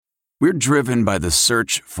We're driven by the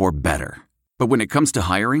search for better. But when it comes to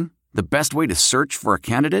hiring, the best way to search for a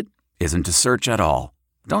candidate isn't to search at all.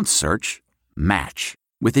 Don't search. Match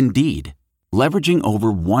with Indeed. Leveraging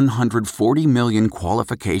over 140 million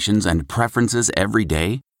qualifications and preferences every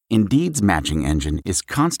day, Indeed's matching engine is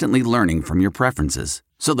constantly learning from your preferences.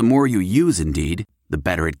 So the more you use Indeed, the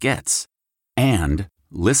better it gets. And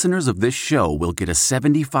listeners of this show will get a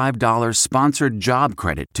 $75 sponsored job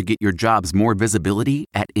credit to get your jobs more visibility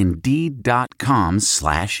at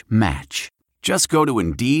Indeed.com/match. Just go to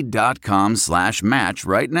Indeed.com/match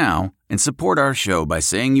right now and support our show by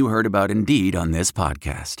saying you heard about Indeed on this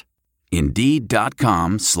podcast.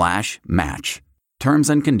 Indeed.com/match. Terms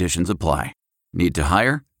and conditions apply. Need to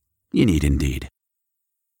hire? You need Indeed.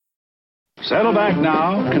 Settle back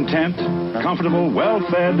now, content, comfortable,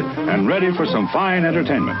 well-fed, and ready for some fine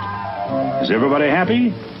entertainment. Is everybody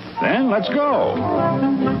happy? Then let's go.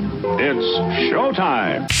 It's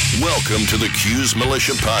showtime. Welcome to the Q's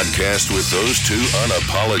Militia Podcast with those two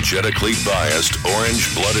unapologetically biased,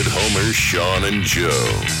 orange-blooded homers, Sean and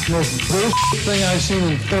Joe. Most bullshit thing I've seen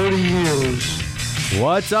in 30 years.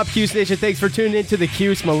 What's up, Q's Nation? Thanks for tuning in to the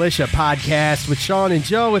Q's Militia Podcast with Sean and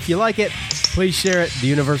Joe. If you like it, please share it. The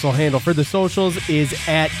universal handle for the socials is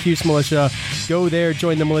at Q's Militia. Go there,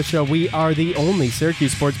 join the militia. We are the only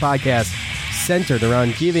Syracuse sports podcast centered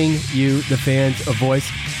around giving you, the fans, a voice.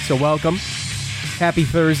 So welcome. Happy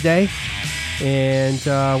Thursday. And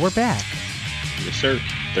we're back. Yes, sir.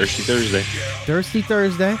 Thirsty Thursday. Thirsty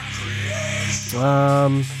Thursday.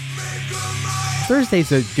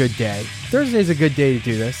 Thursday's a good day. Thursday's a good day to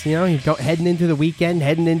do this. You know, you go heading into the weekend,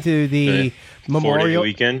 heading into the Memorial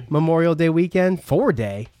Day weekend.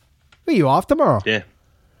 4-day. Are you off tomorrow? Yeah.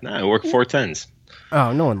 No, I work 4/10s.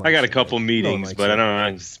 Oh, no one likes I got a couple meetings, but I don't know.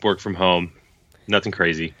 I just work from home. Nothing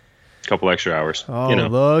crazy. A couple extra hours. Oh, you know.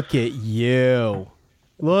 Look at you.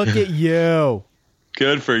 Look at you.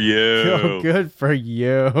 Good for you. Oh, good for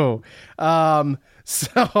you.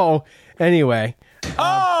 So, anyway.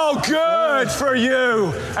 Oh, good for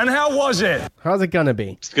you. And how was it? How's it going to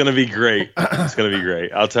be? It's going to be great. It's going to be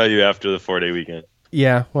great. I'll tell you after the 4-day weekend.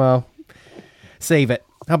 Yeah, well, save it.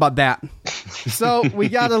 How about that? So we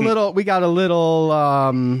got a little bit of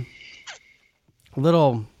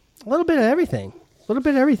everything. A little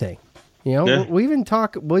bit of everything. You know, yeah. we'll even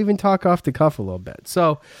talk off the cuff a little bit.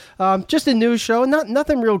 So, just a news show.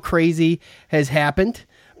 Nothing real crazy has happened,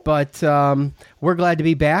 but we're glad to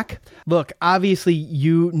be back. Look, obviously,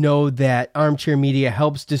 you know that Armchair Media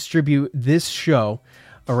helps distribute this show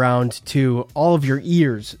around to all of your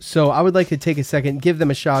ears. So I would like to take a second, give them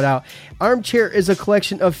a shout out. Armchair is a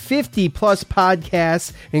collection of 50 plus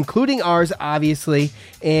podcasts, including ours, obviously.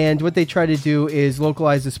 And what they try to do is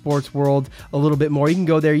localize the sports world a little bit more. You can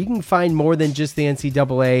go there. You can find more than just the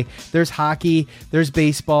NCAA. There's hockey, there's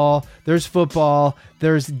baseball, there's football,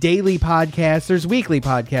 there's daily podcasts, there's weekly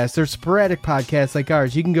podcasts, there's sporadic podcasts like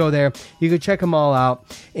ours. You can go there. You can check them all out.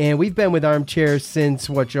 And we've been with Armchair since,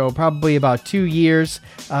 what, Joe? Probably about 2 years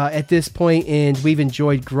at this point, and we've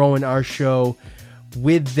enjoyed growing our show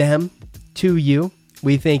with them to you.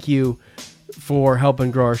 We thank you for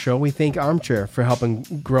helping grow our show. We thank Armchair for helping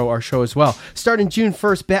grow our show as well. Starting June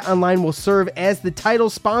 1st, BetOnline will serve as the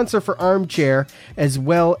title sponsor for Armchair as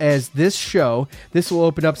well as this show. This will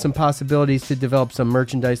open up some possibilities to develop some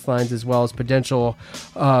merchandise lines as well as potential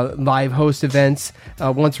live host events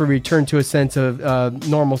once we return to a sense of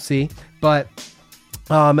normalcy. But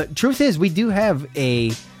truth is, we do have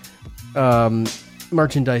a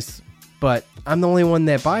merchandise, but I'm the only one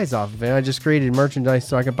that buys off of it. I just created merchandise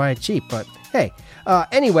so I could buy it cheap, but hey.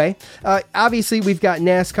 Anyway, obviously we've got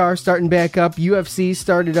NASCAR starting back up, UFC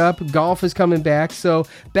started up, golf is coming back, so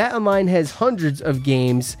BetOnline has hundreds of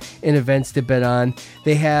games and events to bet on.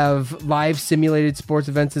 They have live simulated sports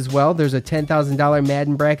events as well. There's a $10,000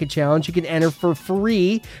 Madden Bracket Challenge you can enter for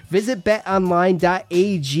free. Visit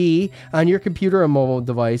betonline.ag on your computer or mobile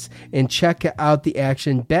device and check out the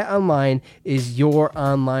action. BetOnline is your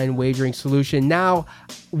online wagering solution. Now,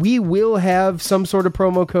 we will have some sort of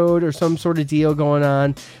promo code or some sort of deal going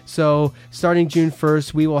on. So starting June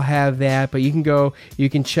 1st, we will have that, but you can go, you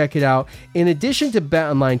can check it out. In addition to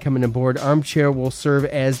BetOnline coming aboard, Armchair will serve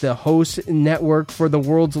as the host network for the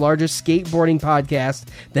world's largest skateboarding podcast,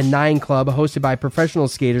 The Nine Club, hosted by professional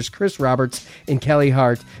skaters Chris Roberts and Kelly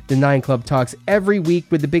Hart. The Nine Club talks every week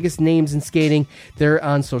with the biggest names in skating. They're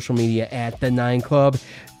on social media at The Nine Club.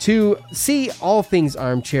 To see all things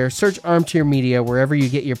Armchair, search Armchair Media wherever you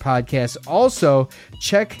get your podcasts. Also,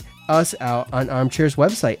 check us out on Armchair's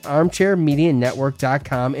website,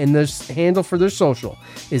 armchairmedianetwork.com, and the handle for their social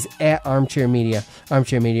is at Armchair Media.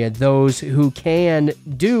 Armchair Media, those who can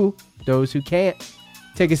do, those who can't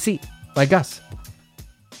take a seat like us.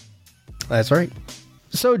 That's right.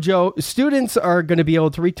 So, Joe, students are going to be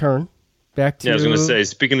able to return back to... Yeah, I was going to say,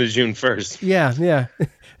 speaking of June 1st. Yeah.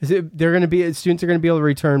 Students are going to be able to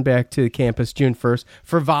return back to campus June 1st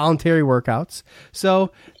for voluntary workouts.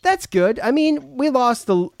 So that's good. I mean, we lost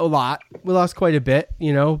a lot. We lost quite a bit,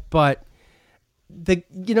 but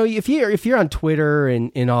if you're on Twitter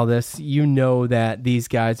and all this, you know that these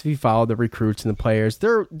guys, if you follow the recruits and the players,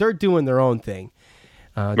 they're doing their own thing,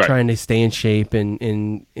 right, trying to stay in shape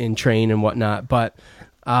and train and whatnot. But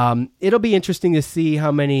it'll be interesting to see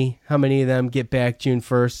how many of them get back June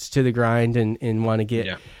 1st to the grind and want to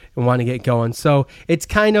get going. So it's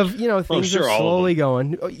kind of, things are slowly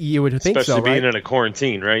going. You would think so, right? Especially being in a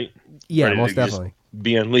quarantine, right? Yeah, ready most definitely.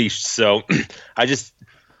 Be unleashed. So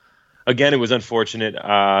again, it was unfortunate.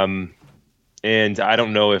 And I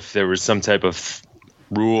don't know if there was some type of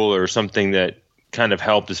rule or something that kind of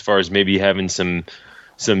helped as far as maybe having some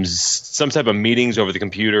type of meetings over the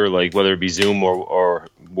computer, like whether it be Zoom or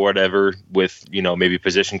whatever with, maybe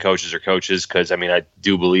position coaches or coaches. Cause I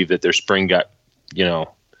do believe that their spring got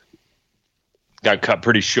cut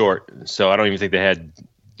pretty short. So I don't even think they had,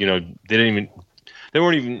 they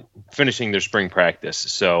weren't even finishing their spring practice.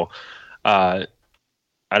 So,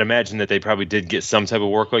 I'd imagine that they probably did get some type of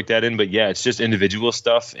work like that in, but yeah, it's just individual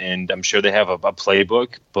stuff. And I'm sure they have a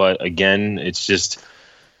playbook, but again, it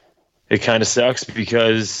kind of sucks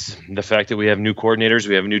because the fact that we have new coordinators,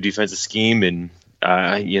 we have a new defensive scheme, and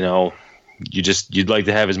you'd like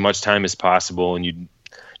to have as much time as possible, and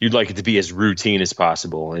you'd like it to be as routine as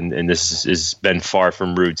possible, and this has been far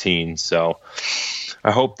from routine. So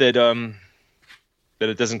I hope that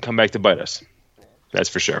it doesn't come back to bite us. That's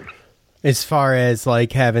for sure. As far as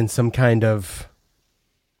like having some kind of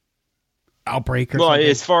outbreak or something?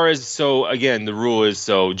 As far as, the rule is,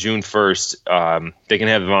 June 1st, they can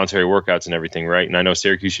have the voluntary workouts and everything, right? And I know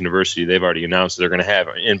Syracuse University, they've already announced they're going to have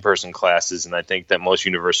in-person classes, and I think that most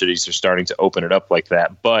universities are starting to open it up like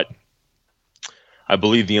that. But I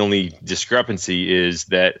believe the only discrepancy is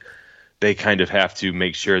that they kind of have to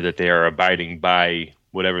make sure that they are abiding by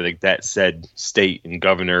whatever that said state and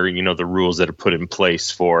governor, the rules that are put in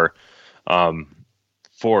place for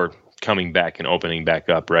coming back and opening back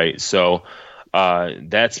up, right? So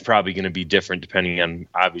that's probably going to be different depending on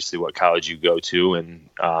obviously what college you go to, and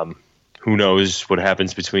who knows what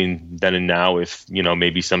happens between then and now if,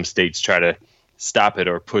 maybe some states try to stop it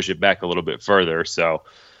or push it back a little bit further. So,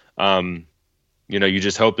 you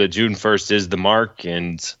just hope that June 1st is the mark,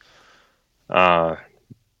 and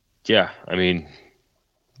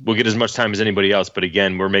we'll get as much time as anybody else, but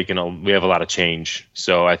again, we have a lot of change.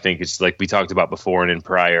 So I think it's like we talked about before and in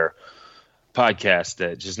prior podcasts,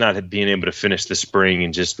 that just not being able to finish the spring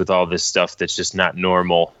and just with all this stuff that's just not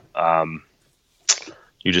normal.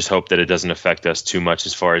 You just hope that it doesn't affect us too much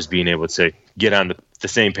as far as being able to get on the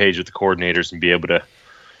same page with the coordinators and be able to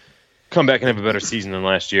come back and have a better season than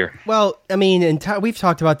last year. Well, and we've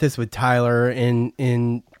talked about this with Tyler, and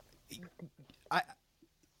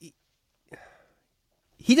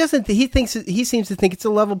he seems to think it's a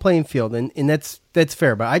level playing field, and that's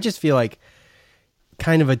fair. But I just feel like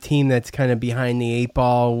kind of a team that's kind of behind the eight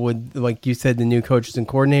ball with, like you said, the new coaches and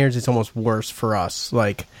coordinators, it's almost worse for us.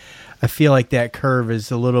 Like, I feel like that curve is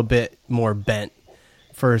a little bit more bent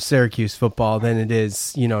for Syracuse football than it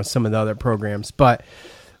is, some of the other programs. But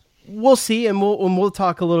we'll see, and we'll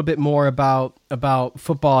talk a little bit more about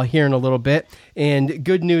football here in a little bit. And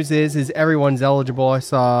good news is everyone's eligible. I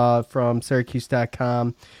saw from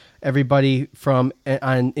Syracuse.com, everybody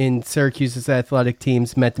in Syracuse's athletic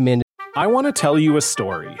teams met the mandate. I want to tell you a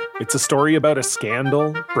story. It's a story about a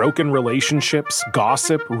scandal, broken relationships,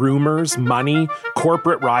 gossip, rumors, money,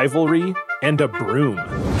 corporate rivalry, and a broom.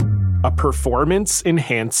 A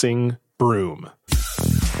performance-enhancing broom.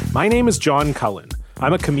 My name is John Cullen.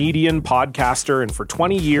 I'm a comedian, podcaster, and for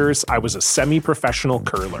 20 years, I was a semi-professional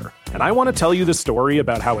curler. And I want to tell you the story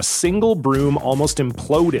about how a single broom almost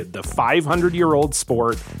imploded the 500-year-old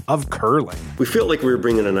sport of curling. We felt like we were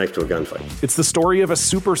bringing a knife to a gunfight. It's the story of a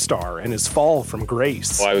superstar and his fall from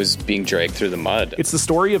grace. Well, I was being dragged through the mud. It's the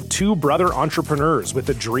story of two brother entrepreneurs with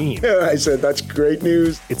a dream. I said, that's great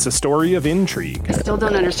news. It's a story of intrigue. I still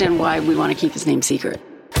don't understand why we want to keep his name secret.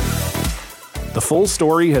 The full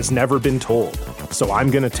story has never been told, so I'm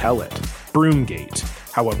going to tell it. Broomgate,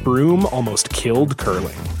 how a broom almost killed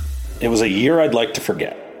curling. It was a year I'd like to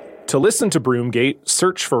forget. To listen to Broomgate,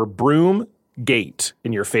 search for Broomgate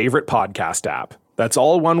in your favorite podcast app. That's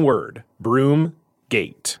all one word,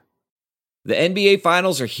 Broomgate. The NBA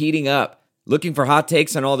Finals are heating up. Looking for hot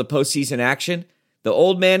takes on all the postseason action? The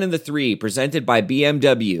Old Man and the Three, presented by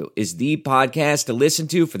BMW, is the podcast to listen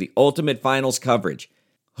to for the ultimate finals coverage.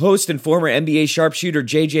 Host and former NBA sharpshooter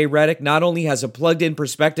JJ Redick not only has a plugged-in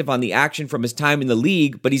perspective on the action from his time in the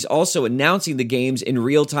league, but he's also announcing the games in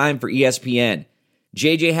real time for ESPN.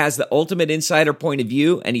 JJ has the ultimate insider point of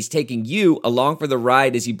view, and he's taking you along for the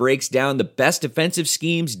ride as he breaks down the best defensive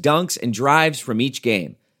schemes, dunks, and drives from each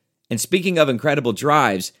game. And speaking of incredible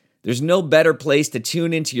drives, there's no better place to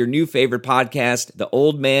tune into your new favorite podcast, The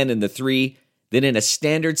Old Man and the Three, than in a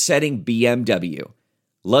standard-setting BMW.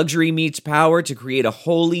 Luxury meets power to create a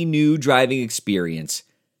wholly new driving experience.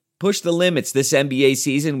 Push the limits this NBA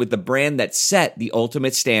season with the brand that set the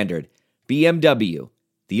ultimate standard. BMW,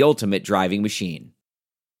 the ultimate driving machine.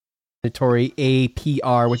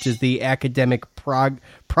 APR, which is the academic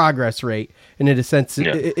progress rate, and it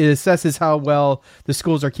assesses how well the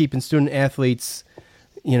schools are keeping student athletes,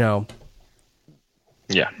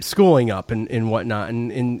 schooling up and whatnot,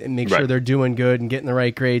 and make sure they're doing good and getting the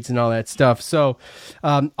right grades and all that stuff. So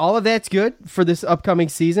all of that's good for this upcoming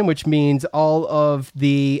season, which means all of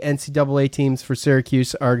the NCAA teams for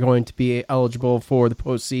Syracuse are going to be eligible for the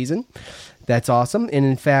postseason. That's awesome. And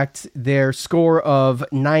in fact, their score of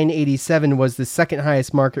 987 was the second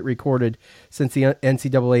highest market recorded since the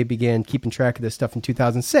NCAA began keeping track of this stuff in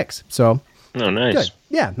 2006. So, nice. Good.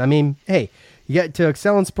 Yeah. I mean, hey, you got to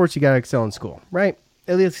excel in sports, you got to excel in school, right?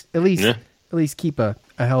 At least keep a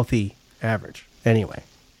healthy average. Anyway.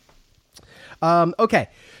 Okay.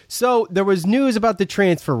 So there was news about the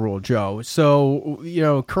transfer rule, Joe. So,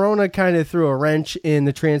 Corona kind of threw a wrench in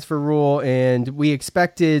the transfer rule, and we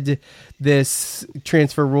expected this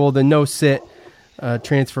transfer rule, the no-sit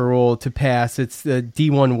transfer rule, to pass. It's the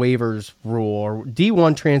D1 waivers rule, or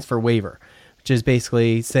D1 transfer waiver, which is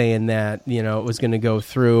basically saying that, it was going to go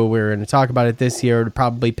through. We were going to talk about it this year, to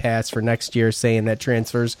probably pass for next year, saying that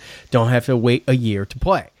transfers don't have to wait a year to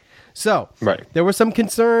play. So, There were some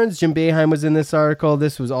concerns. Jim Boeheim was in this article.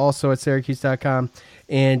 This was also at Syracuse.com.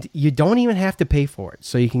 And you don't even have to pay for it.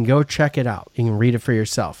 So you can go check it out. You can read it for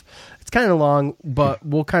yourself. It's kind of long, but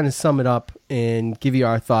we'll kind of sum it up and give you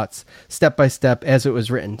our thoughts step by step as it was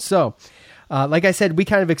written. So, like I said, we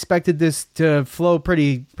kind of expected this to flow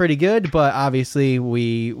pretty good, but obviously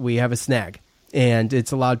we have a snag. And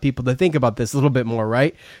it's allowed people to think about this a little bit more,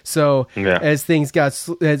 right? So as things got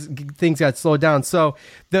slowed down. So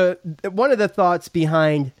one of the thoughts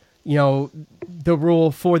behind the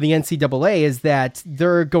rule for the NCAA is that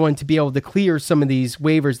they're going to be able to clear some of these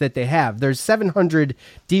waivers that they have. There's 700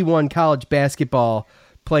 D1 college basketball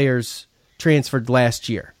players transferred last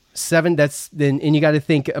year. And you got to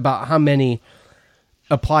think about how many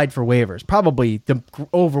applied for waivers. Probably the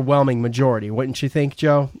overwhelming majority, wouldn't you think,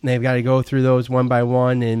 Joe? They've got to go through those one by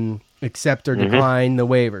one and accept or decline the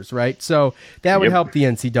waivers, right? So that would help the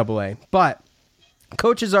NCAA. But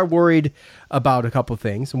coaches are worried about a couple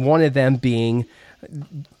things. One of them being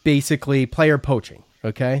basically player poaching,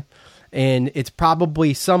 okay? And it's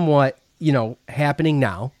probably somewhat, happening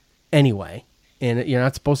now anyway. And you're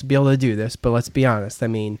not supposed to be able to do this, but let's be honest. I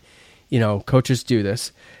mean, coaches do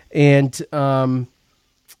this. And,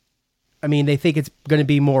 they think it's going to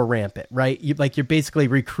be more rampant, right? You're basically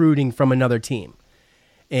recruiting from another team.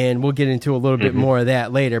 And we'll get into a little bit more of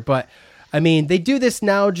that later. But, they do this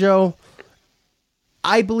now, Joe.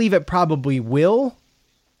 I believe it probably will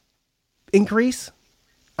increase,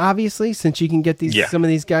 obviously, since you can get some of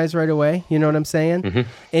these guys right away. You know what I'm saying?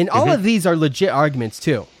 And all of these are legit arguments,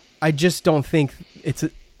 too. I just don't think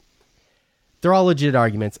they're all legit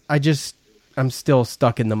arguments. I'm still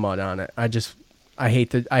stuck in the mud on it. I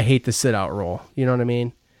hate the sit out rule. You know what I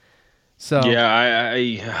mean? So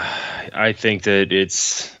I think that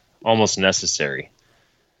it's almost necessary,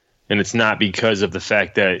 and it's not because of the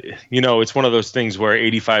fact that it's one of those things where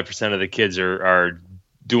 85% of the kids are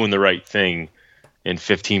doing the right thing, and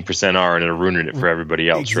 15% are and are ruining it for everybody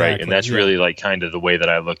else, exactly, right? And that's really like kind of the way that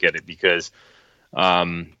I look at it, because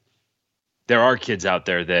there are kids out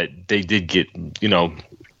there that they did get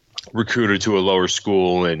recruited to a lower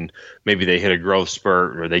school, and maybe they hit a growth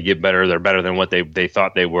spurt, or they get better. They're better than what they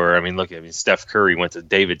thought they were. Steph Curry went to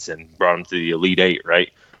Davidson, brought him to the Elite Eight,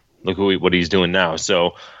 right? Look what he's doing now.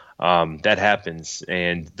 So that happens.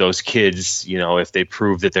 And those kids, if they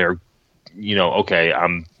prove that they're, okay,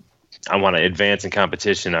 I want to advance in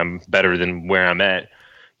competition, I'm better than where I'm at,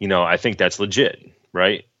 I think that's legit,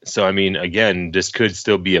 right? So, again, this could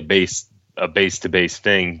still be a base to base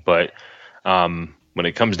thing, but when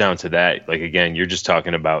it comes down to that, like, again, you're just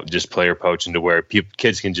talking about just player poaching to where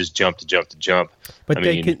kids can just jump. But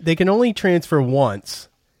they can only transfer once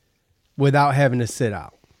without having to sit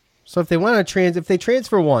out. So if they want to if they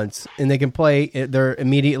transfer once and they can play, they're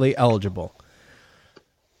immediately eligible.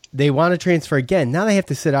 They want to transfer again. Now they have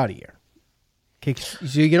to sit out a year. Okay,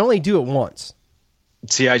 so you can only do it once.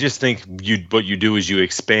 See, I just think what you do is you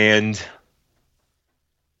expand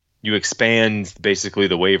basically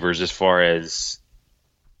the waivers as far as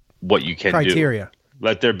what you can criteria. Do.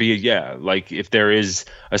 Let there be, like if there is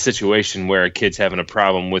a situation where a kid's having a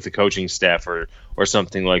problem with the coaching staff or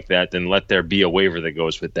something like that, then let there be a waiver that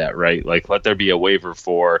goes with that, right? Like let there be a waiver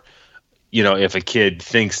for, if a kid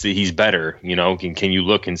thinks that he's better, can you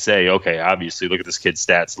look and say, okay, obviously look at this kid's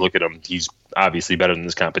stats, look at him, he's obviously better than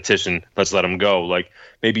this competition, let's let him go. Like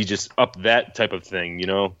maybe just up that type of thing,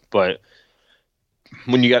 but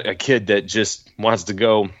when you got a kid that just wants to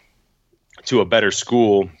go to a better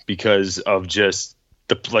school because of just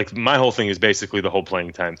my whole thing is basically the whole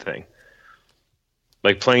playing time thing.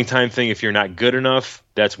 Like playing time thing, if you're not good enough,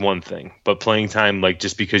 that's one thing. But playing time, like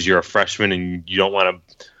just because you're a freshman and you don't want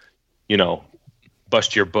to,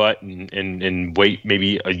 bust your butt and wait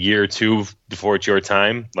maybe a year or two before it's your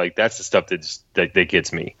time, like that's the stuff that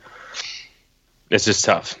gets me. It's just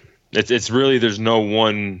tough. It's really there's no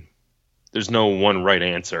one right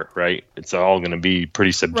answer, right? It's all going to be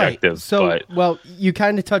pretty subjective. Right. So, well, you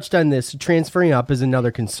kind of touched on this. Transferring up is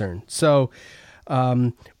another concern. So,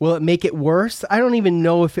 will it make it worse? I don't even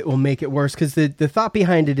know if it will make it worse because the thought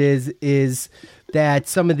behind it is that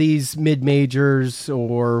some of these mid-majors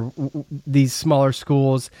or these smaller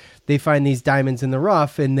schools, they find these diamonds in the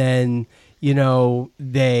rough, and then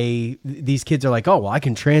these kids are like, oh, well, I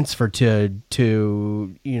can transfer to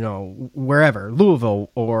wherever,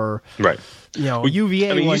 Louisville or right,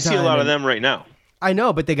 UVA. I mean, you see a lot of them right now. I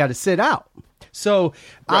know, but they got to sit out. So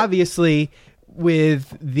obviously,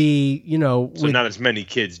 with the not as many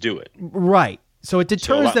kids do it, right? So it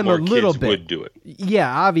deters them a little bit. Would do it,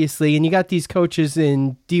 yeah, obviously, and you got these coaches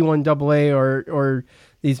in D1 AA or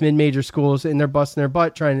these mid-major schools, and they're busting their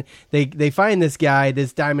butt trying. They find this guy,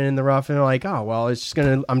 this diamond in the rough, and they're like, oh well,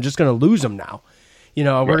 I'm just gonna lose him now.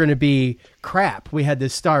 We're gonna be crap. We had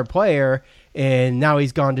this star player, and now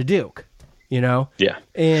he's gone to Duke. Yeah,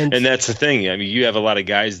 and that's the thing. I mean, you have a lot of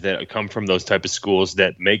guys that come from those type of schools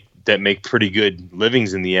that make pretty good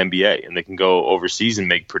livings in the NBA, and they can go overseas and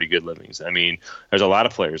make pretty good livings. I mean, there's a lot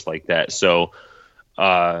of players like that. So.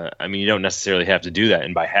 You don't necessarily have to do that.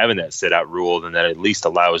 And by having that sit out rule, then that at least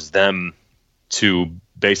allows them to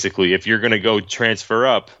basically, if you're going to go transfer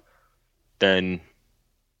up, then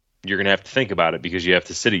you're going to have to think about it because you have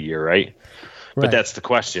to sit a year, right? But that's the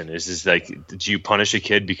question is like, do you punish a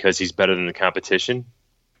kid because he's better than the competition?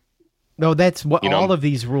 No, that's what all of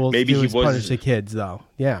these rules maybe do he is punish the kids though.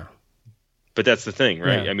 Yeah. But that's the thing,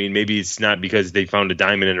 right? Yeah. I mean, maybe it's not because they found a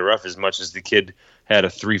diamond in the rough as much as the kid had a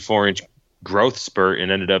 3-4 inch growth spurt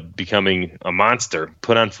and ended up becoming a monster,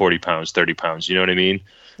 put on 40 pounds, 30 pounds. You know what I mean?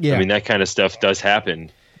 Yeah. I mean, that kind of stuff does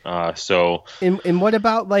happen. And what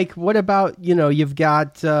about, you've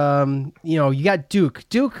got, you got Duke.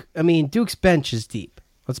 Duke's bench is deep.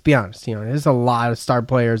 Let's be honest. There's a lot of star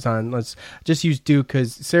players on. Let's just use Duke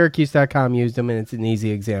because Syracuse.com used them, and it's an easy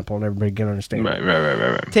example, and everybody can understand. Right.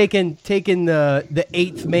 Taking the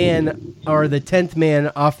 8th man or the 10th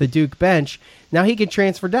man off the Duke bench, now he can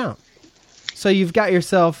transfer down. So you've got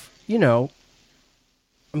yourself, I don't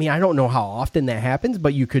know how often that happens,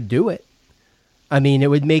 but you could do it. I mean,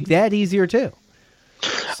 it would make that easier too.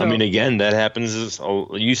 So, again, that happens.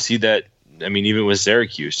 You see that. Even with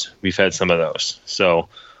Syracuse, we've had some of those. So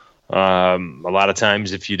a lot of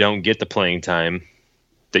times, if you don't get the playing time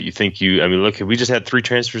that you think look, we just had 3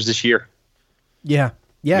 transfers this year. Yeah.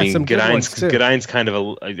 Some good ones too. Godine's kind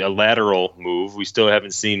of a lateral move. We still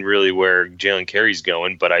haven't seen really where Jalen Carey's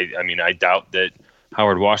going, but I doubt that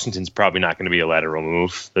Howard Washington's probably not going to be a lateral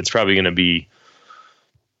move. That's probably going to be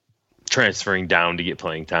transferring down to get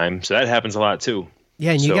playing time. So that happens a lot too.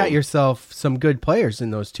 Yeah, and you got yourself some good players in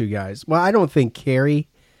those 2 guys. Well, I don't think Carey,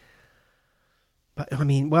 but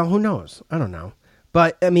who knows? I don't know.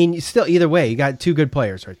 But still, either way, you got 2 good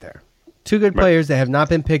players right there. 2 good players that have not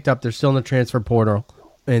been picked up. They're still in the transfer portal.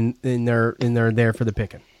 And they're there for the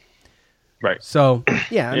picking. Right. So,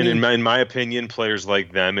 yeah. In my opinion, players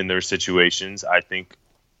like them in their situations, I think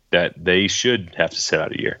that they should have to sit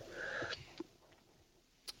out a year.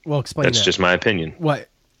 Well, explain That's just my opinion. What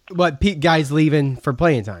guys leaving for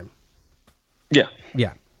playing time? Yeah.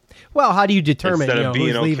 Yeah. Well, how do you determine instead of being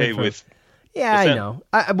who's leaving okay with? Yeah, I know.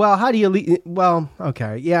 How do you leave? Well,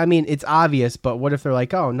 okay. Yeah, it's obvious, but what if they're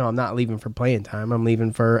like, oh no, I'm not leaving for playing time. I'm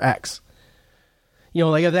leaving for X.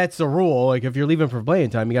 If that's the rule, like if you're leaving for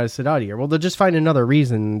playing time, you got to sit out a year. Well, they'll just find another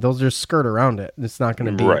reason. They'll just skirt around it. It's not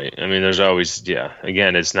going to be right. There's always,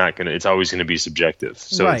 again, it's always going to be subjective.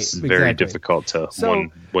 So it's very difficult to one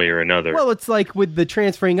way or another. Well, it's like with the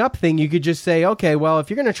transferring up thing, you could just say, okay, well, if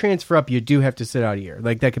you're going to transfer up, you do have to sit out a year.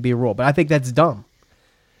 Like that could be a rule, but I think that's dumb.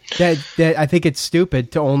 that I think it's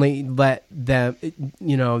stupid to only let them, the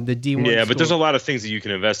D1. Yeah, but there's a lot of things that you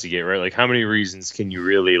can investigate, right? Like, how many reasons can you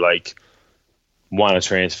really want to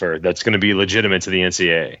transfer that's going to be legitimate to the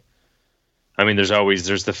NCAA? I mean, there's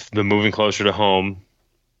the moving closer to home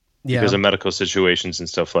because of medical situations and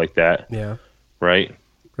stuff like that. Yeah. Right.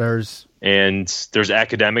 There's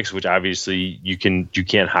academics, which obviously you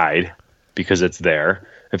can't hide because it's there.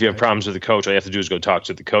 If you have problems with the coach, all you have to do is go talk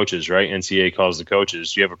to the coaches, right? NCAA calls the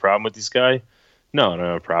coaches. Do you have a problem with this guy? No, I don't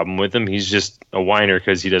have a problem with him. He's just a whiner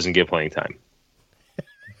because he doesn't get playing time.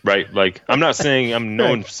 Right? Like, I'm not saying I'm no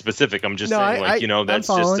one specific. I'm just saying, that's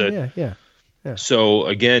just a... Yeah. So,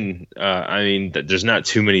 again, I mean, there's not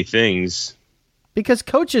too many things. Because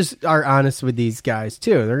coaches are honest with these guys,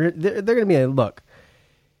 too. They're going to be like, look,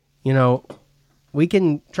 we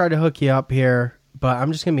can try to hook you up here, but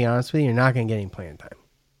I'm just going to be honest with you, you're not going to get any playing time.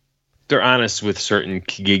 They're honest with certain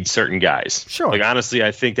guys. Sure. Like, honestly,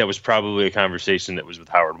 I think that was probably a conversation that was with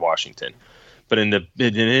Howard Washington. But in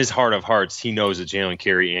his heart of hearts, he knows that Jalen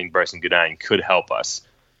Carey and Bryson Goodine could help us.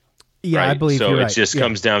 Yeah, right? I believe so. You're right. So it just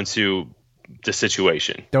comes down to the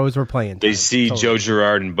situation. Those were playing. They see totally. Joe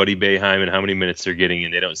Girard and Buddy Boeheim and how many minutes they're getting,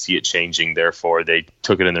 and they don't see it changing. Therefore, they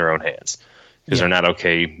took it in their own hands because they're not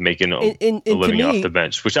okay making a living off the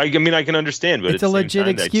bench. Which I can understand, but it's a legit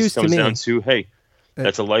excuse to me. It comes down to, hey,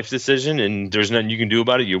 that's a life decision, and there's nothing you can do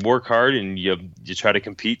about it. You work hard and you try to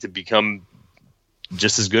compete to become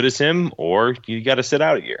just as good as him, or you got to sit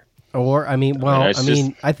out a year. Or I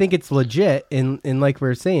think it's legit, and like we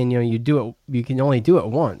were saying, you do it. You can only do it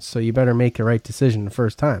once, so you better make the right decision the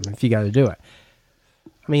first time if you got to do it.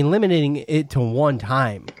 I mean, limiting it to one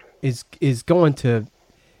time is going to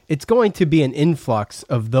be an influx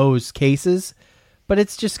of those cases, but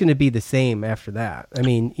it's just going to be the same after that. I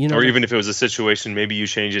mean, or even if it was a situation, maybe you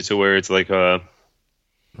change it to where it's like oh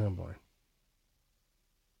boy,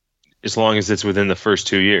 as long as it's within the first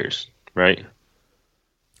 2 years, right?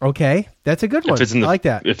 Okay, that's a good one. I like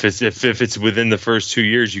that. If it's within the first 2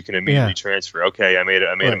 years, you can immediately transfer. Okay, I made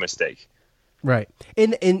a mistake. Right,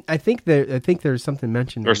 and I think there's something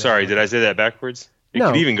mentioned. Or sorry, did I say that backwards? It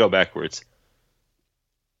could even go backwards.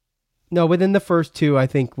 No, within the first two, I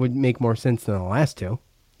think would make more sense than the last two. You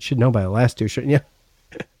should know by the last two, shouldn't you?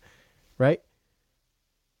 Right?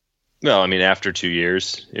 Well, I mean, after 2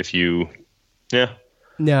 years, if you,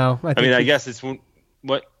 No, I guess it's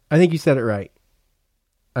what. I think you said it right.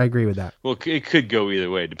 I agree with that. Well, it could go either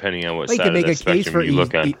way depending on what side of that spectrum you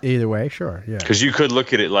look on. Either way, sure, yeah. Because you could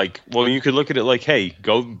look at it like, hey,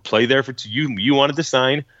 go play there for 2 years. You wanted to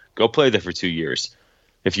sign, go play there for 2 years.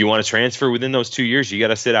 If you want to transfer within those 2 years, you got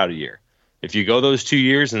to sit out a year. If you go those 2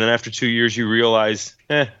 years and then after 2 years you realize,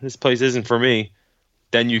 this place isn't for me,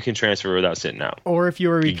 then you can transfer without sitting out. Or if you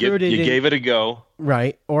were recruited, you gave it a go,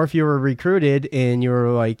 right? Or if you were recruited and you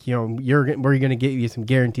were like, we're going to get you some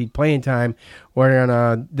guaranteed playing time. We're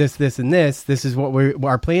gonna this, and this. This is what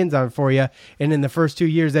our plans are for you. And in the first 2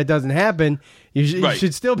 years that doesn't happen, you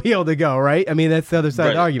should still be able to go, right? I mean, that's the other side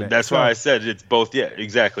of the argument. That's why I said it's both. Yeah,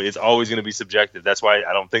 exactly. It's always going to be subjective. That's why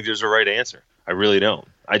I don't think there's a right answer. I really don't.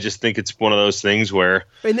 I just think it's one of those things where,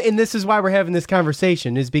 and this is why we're having this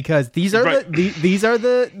conversation, is because these are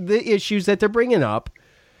the issues that they're bringing up,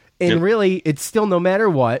 and really, it's still, no matter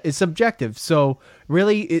what, it's subjective. So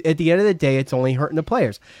really, at the end of the day, it's only hurting the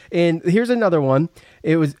players. And here's another one.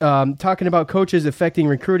 It was talking about coaches affecting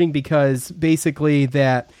recruiting, because basically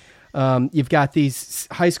that you've got these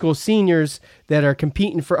high school seniors that are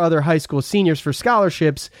competing for other high school seniors for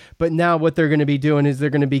scholarships, but now what they're going to be doing is they're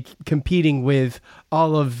going to be competing with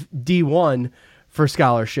all of D1 for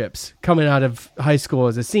scholarships coming out of high school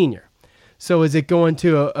as a senior. So is it going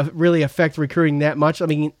to really affect recruiting that much? I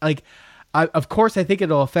mean, of course, I think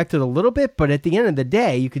it'll affect it a little bit, but at the end of the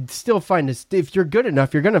day, you could still find if you're good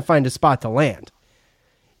enough, you're going to find a spot to land,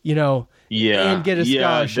 and get a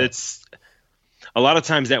scholarship. A lot of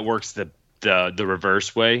times that works the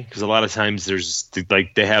reverse way, because a lot of times there's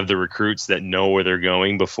they have the recruits that know where they're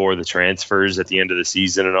going before the transfers at the end of the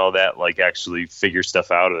season and all that, actually figure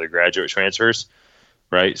stuff out, or the graduate transfers,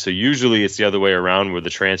 right? So usually it's the other way around, where the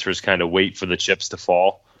transfers kind of wait for the chips to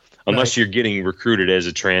fall, unless you're getting recruited as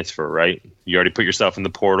a transfer, right? You already put yourself in the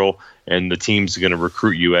portal, and the team's going to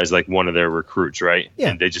recruit you as one of their recruits, right? Yeah.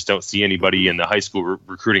 And they just don't see anybody in the high school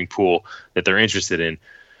recruiting pool that they're interested in.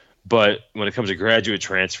 But when it comes to graduate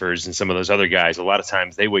transfers and some of those other guys, a lot of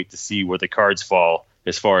times they wait to see where the cards fall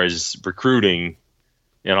as far as recruiting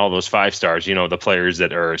and all those 5 stars, the players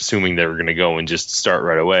that are assuming they're going to go and just start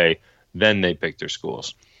right away. Then they pick their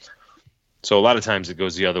schools. So a lot of times it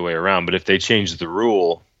goes the other way around. But if they change the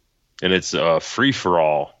rule and it's a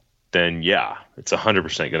free-for-all, then yeah, it's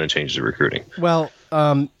 100% going to change the recruiting. Well,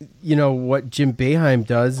 what Jim Boeheim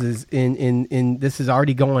does is in this is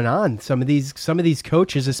already going on. Some of these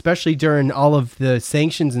coaches, especially during all of the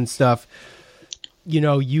sanctions and stuff,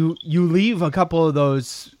 you leave a couple of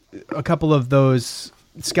those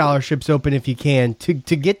scholarships open if you can to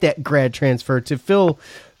get that grad transfer to fill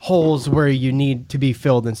holes where you need to be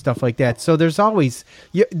filled and stuff like that. So there's always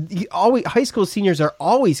high school seniors are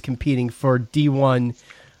always competing for D1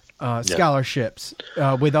 scholarships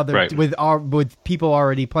with people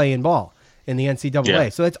already playing ball in the NCAA. Yeah.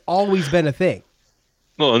 So that's always been a thing.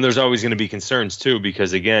 Well, and there's always going to be concerns too,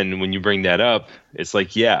 because again, when you bring that up, it's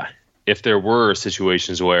like, yeah, if there were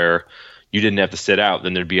situations where you didn't have to sit out,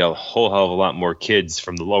 then there'd be a whole hell of a lot more kids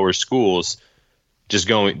from the lower schools just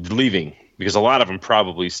leaving, because a lot of them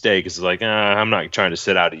probably stay because it's like, I'm not trying to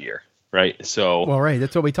sit out a year. Right. So, well, right.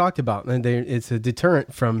 That's what we talked about. And it's a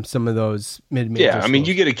deterrent from some of those mid-major schools. I mean,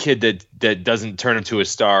 you get a kid that doesn't turn into a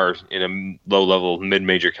star in a low-level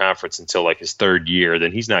mid-major conference until like his third year,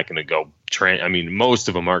 then he's not going to go most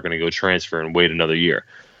of them aren't going to go transfer and wait another year.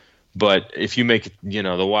 But if you make the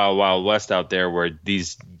wild, wild west out there where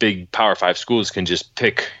these big Power 5 schools can just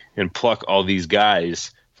pick and pluck all these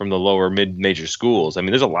guys from the lower mid-major schools. I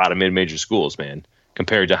mean, there's a lot of mid-major schools, man,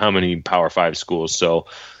 compared to how many Power 5 schools. So,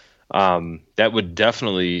 that would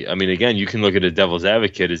definitely, again, you can look at a devil's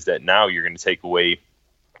advocate is that now you're going to take away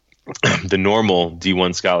the normal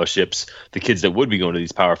D1 scholarships, the kids that would be going to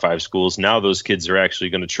these Power 5 schools. Now those kids are actually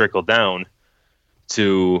going to trickle down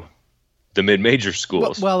to the mid-major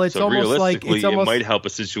schools. Well, it's so almost like it might help a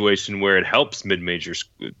situation where it helps mid-major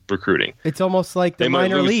recruiting. It's almost like the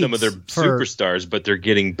minor leagues. They might lose some of their superstars, but they're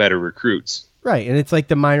getting better recruits. Right, and it's like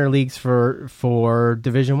the minor leagues for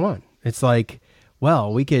Division I. It's like,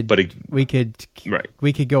 well, we could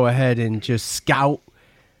go ahead and just scout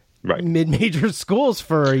mid-major schools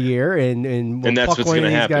for a year, and that's what's going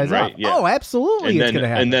to happen, right? Yeah. Oh, absolutely, it's going to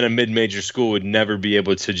happen. And then a mid-major school would never be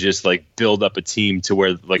able to just like build up a team to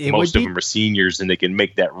where like most of them are seniors and they can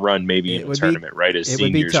make that run maybe in the tournament, right? As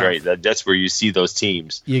seniors, right? That's where you see those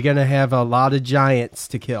teams. You're going to have a lot of giants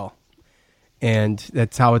to kill, and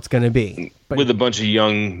that's how it's going to be. But with a bunch of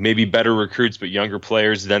young, maybe better recruits, but younger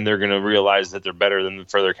players, then they're going to realize that they're better than the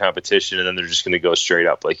further competition, and then they're just going to go straight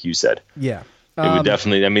up, like you said. Yeah. It would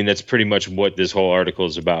definitely, that's pretty much what this whole article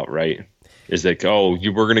is about, right? Is that,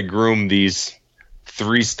 we're going to groom these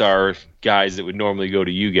 3-star guys that would normally go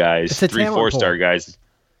to you guys, 3-4-star guys,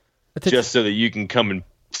 just so that you can come and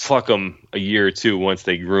fuck them a year or two once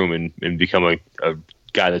they groom and become a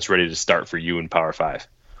guy that's ready to start for you in Power 5.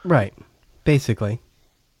 Right. Basically.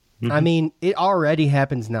 Mm-hmm. It already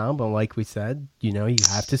happens now, but like we said, you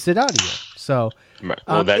have to sit out a year. So,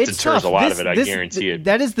 well, that deters tough. A lot of it. I guarantee it.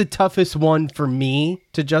 That is the toughest one for me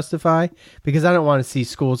to justify because I don't want to see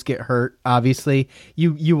schools get hurt. Obviously,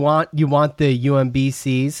 you want the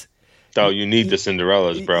UMBCs. Oh, you need the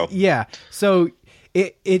Cinderellas, bro. Yeah. So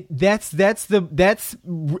that's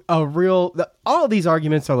a real. All of these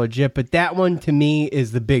arguments are legit, but that one to me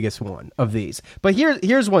is the biggest one of these. But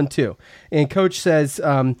here's one too. And Coach says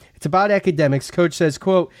it's about academics. Coach says,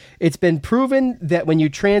 quote, "It's been proven that when you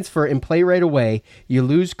transfer and play right away, you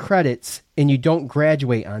lose credits and you don't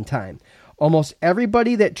graduate on time. Almost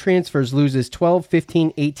everybody that transfers loses 12,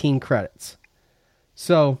 15, 18 credits."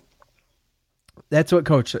 So that's what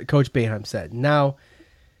Coach Boeheim said. Now,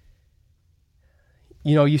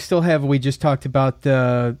 you still have, we just talked about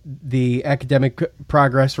the academic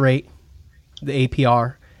progress rate, the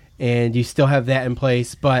APR, and you still have that in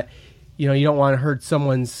place, but, you don't want to hurt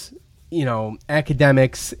someone's,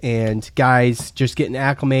 academics and guys just getting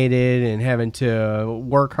acclimated and having to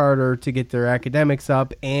work harder to get their academics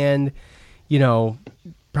up and,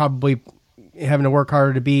 probably having to work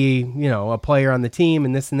harder to be, a player on the team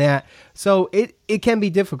and this and that. So it can be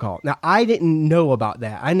difficult. Now, I didn't know about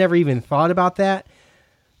that. I never even thought about that.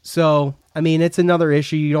 So, it's another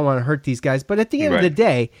issue. You don't want to hurt these guys. But at the end of the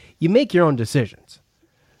day, you make your own decisions.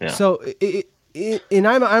 Yeah. So, and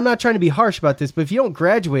I'm not trying to be harsh about this, but if you don't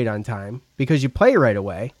graduate on time because you play right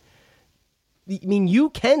away, you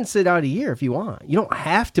can sit out a year if you want. You don't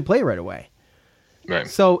have to play right away. Right.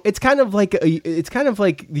 So, it's kind of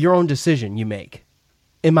like your own decision you make,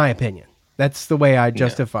 in my opinion. That's the way I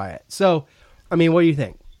justify it. So, what do you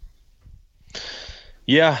think?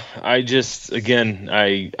 Yeah, I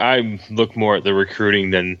look more at the recruiting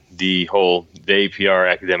than the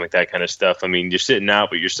APR academic, that kind of stuff. You're sitting out,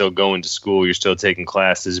 but you're still going to school. You're still taking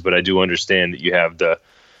classes. But I do understand that you have the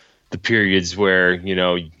periods where,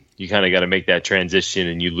 you kind of got to make that transition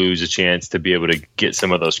and you lose a chance to be able to get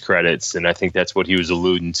some of those credits. And I think that's what he was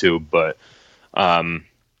alluding to. But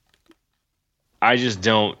I just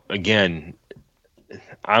don't. Again,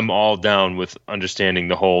 I'm all down with understanding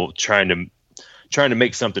the whole trying to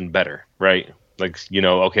make something better, right? Like,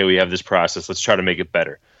 okay, we have this process. Let's try to make it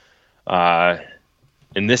better.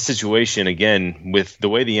 In this situation, again, with the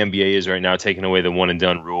way the NBA is right now, taking away the one and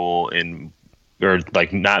done rule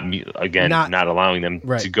not allowing them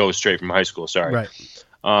to go straight from high school. Sorry.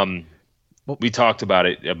 Right. We talked about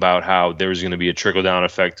it, about how there was going to be a trickle down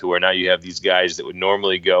effect to where now you have these guys that would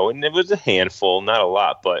normally go, and it was a handful, not a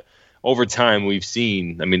lot, but over time we've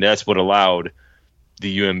seen, that's what allowed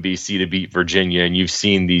the UMBC to beat Virginia, and you've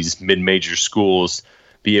seen these mid-major schools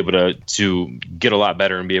be able to get a lot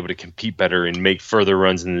better and be able to compete better and make further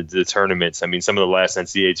runs in the tournaments. Some of the last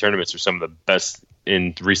NCAA tournaments are some of the best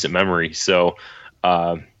in recent memory. So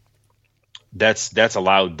that's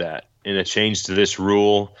allowed that. And a change to this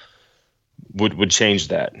rule would change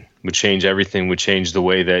that, would change everything, would change the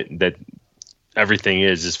way that everything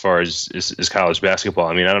is as far as college basketball.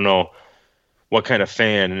 I don't know what kind of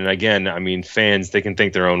fan, and again, fans, they can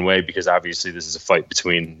think their own way because obviously this is a fight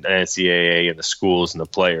between the NCAA and the schools and the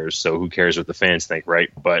players, so who cares what the fans think, right?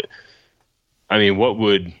 But, what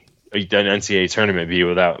would an NCAA tournament be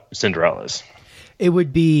without Cinderellas? It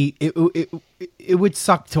would be, it would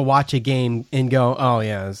suck to watch a game and go, oh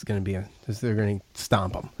yeah, they're going to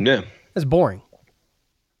stomp them. Yeah. That's boring.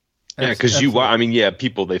 Yeah, because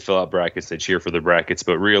people, they fill out brackets, they cheer for the brackets,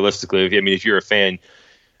 but realistically, if you're a fan,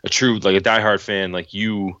 a diehard fan, like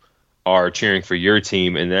you are cheering for your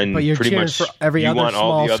team, and then but you're pretty cheering much for every other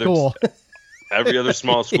small school. Every other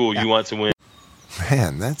small school you want to win.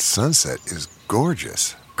 Man, that sunset is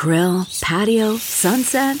gorgeous. Grill, patio,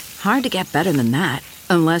 sunset. Hard to get better than that.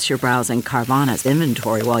 Unless you're browsing Carvana's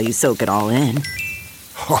inventory while you soak it all in.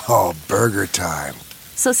 Oh, burger time.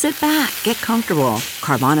 So sit back, get comfortable.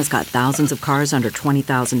 Carvana's got thousands of cars under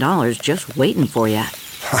 $20,000 just waiting for you.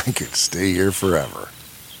 I could stay here forever.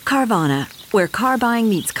 Carvana, where car buying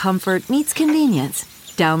meets comfort meets convenience.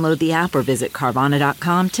 Download the app or visit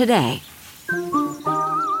Carvana.com today.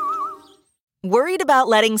 Worried about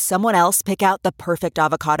letting someone else pick out the perfect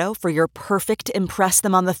avocado for your perfect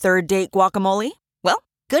impress-them-on-the-third-date guacamole? Well,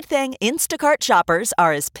 good thing Instacart shoppers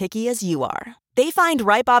are as picky as you are. They find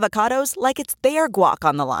ripe avocados like it's their guac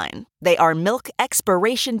on the line. They are milk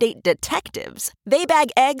expiration date detectives. They bag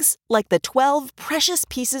eggs like the 12 precious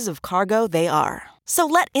pieces of cargo they are. So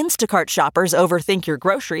let Instacart shoppers overthink your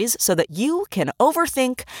groceries so that you can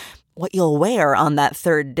overthink what you'll wear on that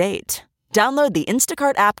third date. Download the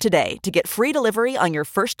Instacart app today to get free delivery on your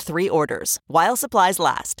first 3 orders, while supplies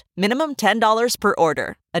last. Minimum $10 per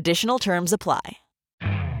order. Additional terms apply.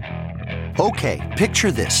 Okay,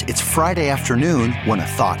 picture this. It's Friday afternoon when a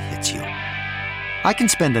thought hits you. I can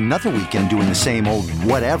spend another weekend doing the same old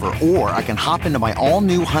whatever, or I can hop into my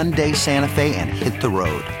all-new Hyundai Santa Fe and hit the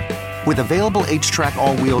road. With available H-Track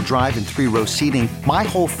all-wheel drive and 3-row seating, my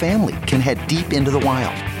whole family can head deep into the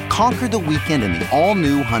wild. Conquer the weekend in the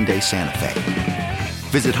all-new Hyundai Santa Fe.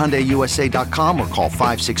 Visit HyundaiUSA.com or call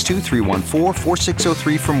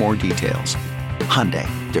 562-314-4603 for more details. Hyundai,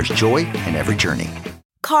 there's joy in every journey.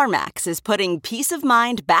 CarMax is putting peace of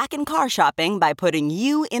mind back in car shopping by putting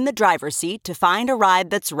you in the driver's seat to find a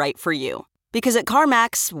ride that's right for you. Because at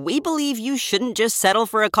CarMax, we believe you shouldn't just settle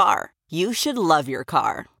for a car. You should love your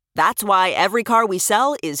car. That's why every car we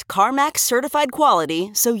sell is CarMax certified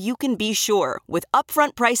quality, so you can be sure with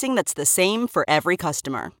upfront pricing that's the same for every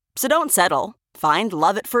customer. So don't settle. Find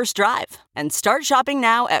love at first drive and start shopping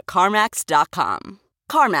now at CarMax.com.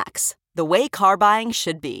 CarMax, the way car buying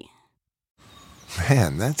should be.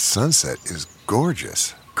 Man, that sunset is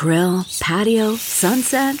gorgeous. Grill, patio,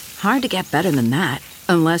 sunset. Hard to get better than that.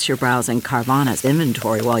 Unless you're browsing Carvana's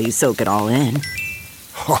inventory while you soak it all in.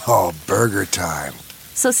 Oh, burger time.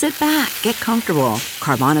 So sit back, get comfortable.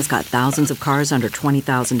 Carvana's got thousands of cars under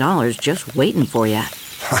 $20,000 just waiting for you.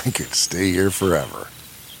 I could stay here forever.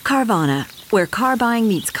 Carvana, where car buying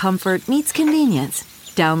meets comfort meets convenience.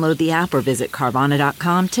 Download the app or visit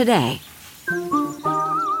Carvana.com today.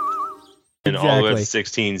 And all the way to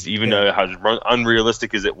 16s, even though how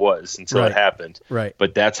unrealistic as it was until it happened. Right.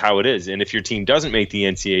 But that's how it is. And if your team doesn't make the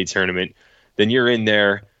NCAA tournament, then you're in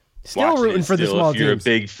there still rooting for the small teams. If you're a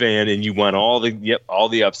big fan and you want all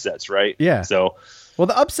the upsets, right? Yeah. So, well,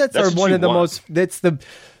 the upsets are one of the most. That's the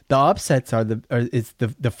upsets are it's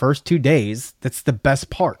the first 2 days. That's the best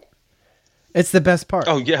part. It's the best part.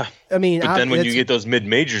 Oh yeah. I mean, but then when you get those mid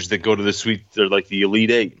majors that go to the sweet, they're like the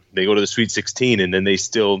Elite Eight. They go to the Sweet 16, and then they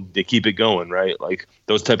keep it going, right? Like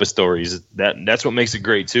those type of stories. That's what makes it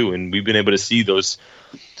great too. And we've been able to see those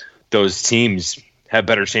teams have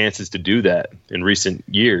better chances to do that in recent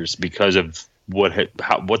years because of what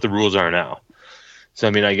the rules are now. So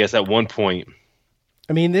I mean, I guess at one point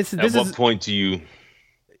I mean, this At what is point do you?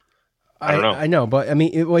 I don't know. I know, but I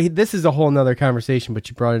mean, this is a whole nother conversation. But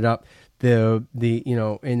you brought it up. The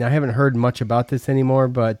and I haven't heard much about this anymore.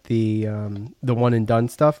 But the one and done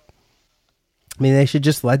stuff. I mean, they should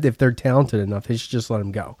just if they're talented enough, they should just let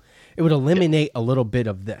them go. It would eliminate a little bit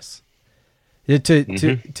of this.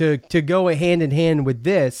 To go hand in hand with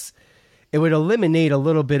this, it would eliminate a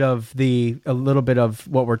little bit of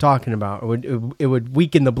what we're talking about. It would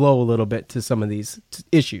weaken the blow a little bit to some of these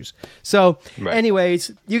issues. So,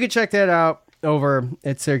 anyways, you can check that out over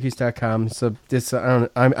at Syracuse.com. So this,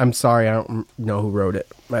 I'm sorry, I don't know who wrote it.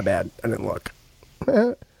 My bad, I didn't look.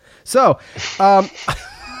 So,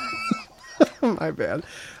 my bad.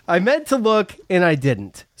 I meant to look and I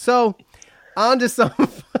didn't. So, on to some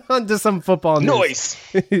football news. Noise.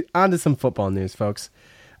 On to some football news, folks.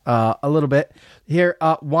 A little bit here.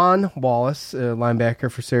 Juan Wallace,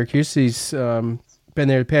 linebacker for Syracuse. He's been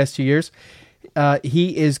there the past 2 years.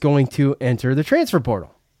 He is going to enter the transfer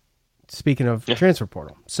portal. Speaking of transfer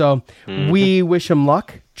portal. So we wish him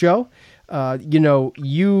luck, Joe.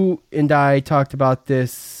 You and I talked about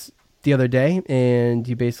this the other day, and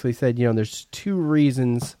you basically said, there's two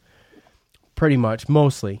reasons, pretty much,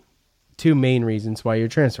 mostly, two main reasons why you're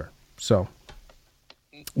transfer. So.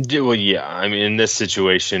 Well, yeah. I mean, in this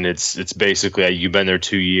situation, it's basically you've been there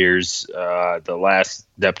 2 years. The last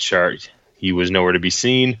depth chart, he was nowhere to be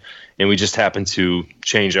seen, and we just happened to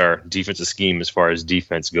change our defensive scheme as far as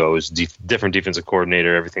defense goes, different defensive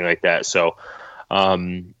coordinator, everything like that. So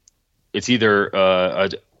it's either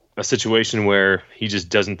a situation where he just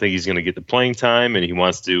doesn't think he's going to get the playing time, and he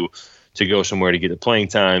wants to go somewhere to get the playing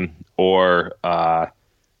time, or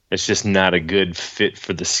it's just not a good fit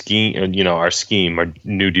for the scheme, our scheme, our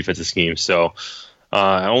new defensive scheme. So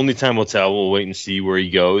only time will tell. We'll wait and see where he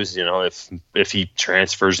goes. If he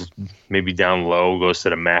transfers maybe down low, goes to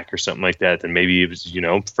the MAC or something like that, then maybe it was,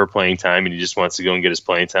 for playing time, and he just wants to go and get his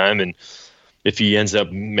playing time. And if he ends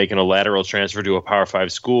up making a lateral transfer to a Power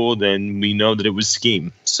 5 school, then we know that it was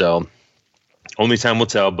scheme. So only time will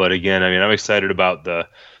tell. But again, I mean, I'm excited about the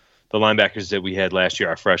linebackers that we had last year,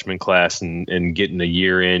 our freshman class, and getting a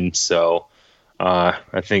year in. So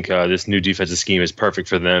I think this new defensive scheme is perfect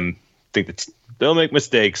for them. I think that they'll make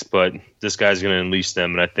mistakes, but this guy's going to unleash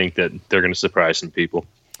them, and I think that they're going to surprise some people.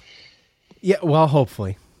 Yeah, well,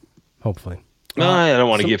 hopefully. I don't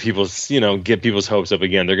want to get people's hopes up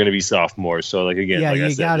again. They're going to be sophomores, so I said,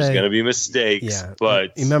 there's going to be mistakes. Yeah,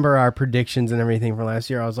 but you remember our predictions and everything from last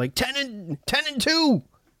year? I was like 10-2.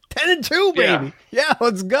 10-2, baby. Yeah,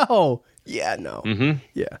 let's go. Yeah, no. Mm-hmm.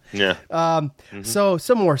 Yeah. So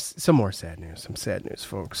some more sad news. Some sad news,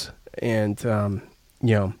 folks. And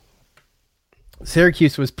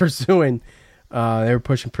Syracuse was pursuing. They were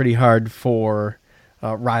pushing pretty hard for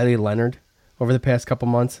Riley Leonard over the past couple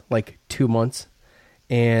months, like 2 months,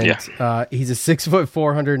 and he's a 6'4",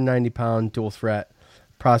 490-pound dual threat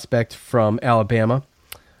prospect from Alabama.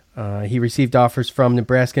 He received offers from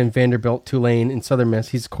Nebraska and Vanderbilt, Tulane, and Southern Miss.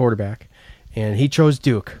 He's a quarterback, and he chose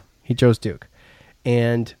Duke.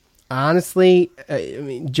 And honestly,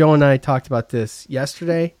 Joe and I talked about this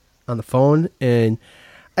yesterday on the phone, and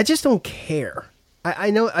I just don't care.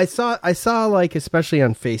 I know I saw like, especially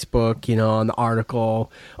on Facebook, on the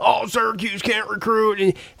article, Syracuse can't recruit,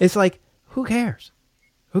 and it's like, who cares?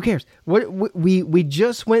 What we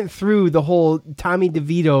just went through the whole Tommy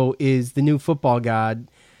DeVito is the new football god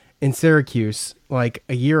in Syracuse like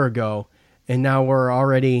a year ago, and now we're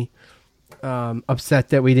already upset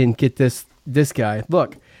that we didn't get this guy.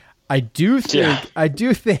 Look, I do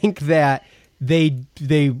think that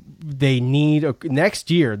they need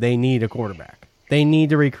next year they need a quarterback. They need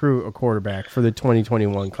to recruit a quarterback for the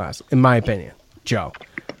 2021 class, in my opinion. Joe.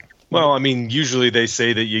 Well, I mean, usually they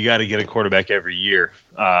say that you got to get a quarterback every year.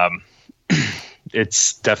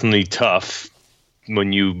 It's definitely tough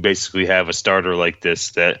when you basically have a starter like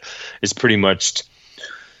this that is pretty much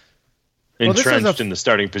entrenched in the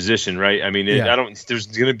starting position, right? I mean,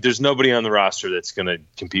 there's nobody on the roster that's going to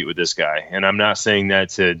compete with this guy, and I'm not saying that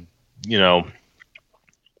to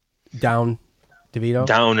down DeVito?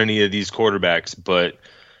 Down any of these quarterbacks, but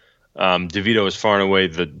DeVito is far and away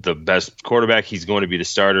the best quarterback. He's going to be the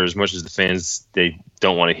starter, as much as the fans, they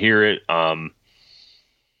don't want to hear it.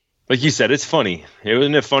 Like you said, it's funny.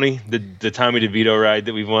 Wasn't it funny, the Tommy DeVito ride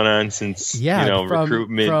that we've went on since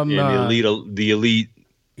recruitment and the elite.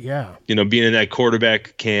 Yeah. Being in that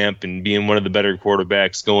quarterback camp and being one of the better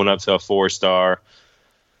quarterbacks, going up to a 4-star.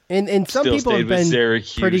 And some Still people have stayed with been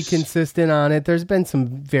Syracuse. pretty consistent on it. There's been some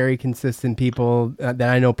very consistent people that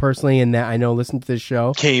I know personally and that I know listen to this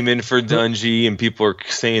show. Came in for Dungy, and people are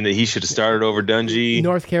saying that he should have started over Dungy.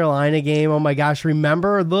 North Carolina game. Oh my gosh!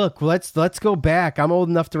 Remember? Look, let's go back. I'm old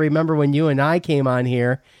enough to remember when you and I came on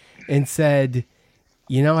here and said,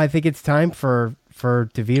 I think it's time for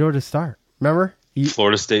DeVito to start. Remember?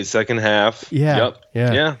 Florida State second half. Yeah. Yep.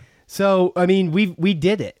 Yeah. So I mean, we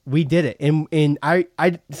did it. We did it, and I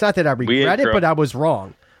it's not that I regret it, but I was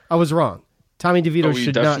wrong. Tommy DeVito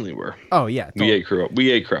should not. Definitely were. Oh yeah, totally. We ate crow.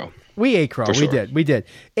 We ate crow. Sure. We did.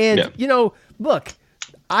 And look,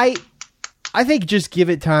 I think just give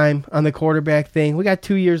it time on the quarterback thing. We got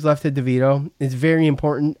 2 years left at DeVito. It's very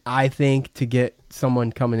important, I think, to get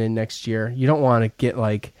someone coming in next year. You don't want to get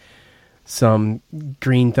like some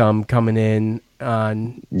green thumb coming in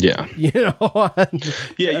on you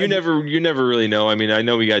never really know. I mean, I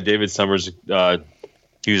know we got David Summers. He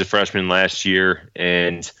was a freshman last year,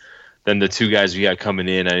 and then the two guys we got coming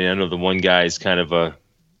in. I know the one guy is kind of a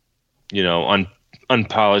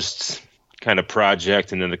unpolished kind of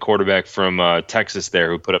project, and then the quarterback from Texas there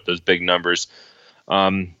who put up those big numbers.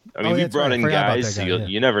 We brought in guys.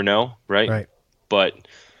 You never know, right? But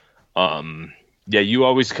you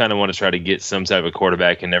always kind of want to try to get some type of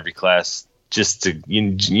quarterback in every class. Just to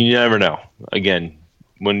you never know. Again,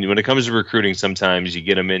 when it comes to recruiting, sometimes you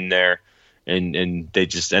get them in there, and they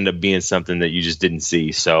just end up being something that you just didn't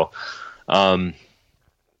see. So, but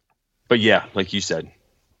yeah, like you said,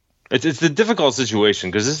 it's a difficult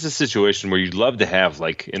situation because this is a situation where you'd love to have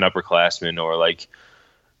like an upperclassman or like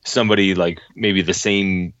somebody like maybe the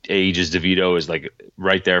same age as DeVito is like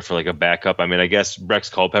right there for like a backup. I mean, I guess Rex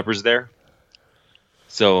Culpepper's there,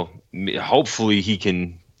 so hopefully he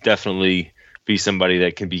can definitely be somebody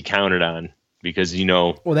that can be counted on because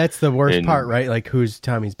well, that's the worst part, right? Like who's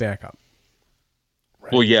Tommy's backup?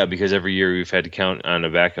 Right. Well, yeah, because every year we've had to count on a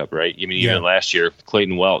backup, right? I mean, even last year,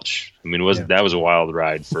 Clayton Welch. I mean, that was a wild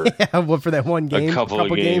ride for for that one game, a couple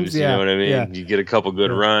of games. Yeah. You know what I mean? Yeah. You get a couple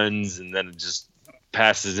good runs, and then it just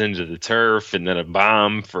passes into the turf, and then a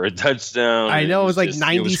bomb for a touchdown. I know it was like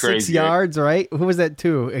 96 yards, right? Who was that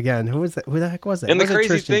too? Again, who was that? Who the heck was that? And the crazy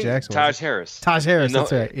Tristan thing, Jackson, Taj Harris. Taj Harris,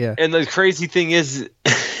 that's right. Yeah. And the crazy thing is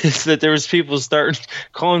that there was people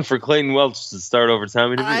calling for Clayton Welch to start over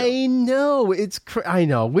Tommy DeVito. I know I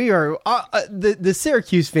know we are the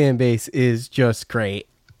Syracuse fan base is just great.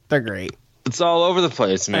 They're great. It's all over the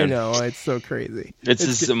place, man. I know it's so crazy. It's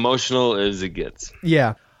as emotional as it gets.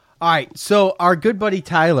 Yeah. All right, so our good buddy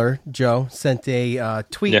Tyler, Joe, sent a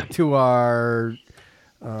tweet to our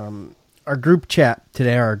group chat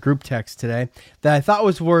today, our group text today, that I thought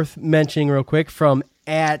was worth mentioning real quick from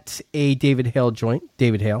 @a David Hale joint,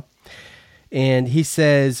 David Hale. And he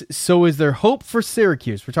says, so is there hope for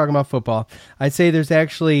Syracuse? We're talking about football. I'd say there's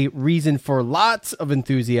actually reason for lots of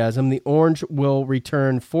enthusiasm. The Orange will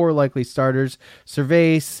return 4 likely starters,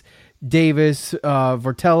 Cervais, Davis,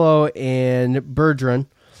 Vortello, and Bergeron.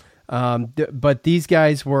 But these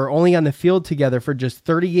guys were only on the field together for just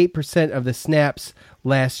 38% of the snaps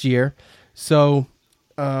last year. So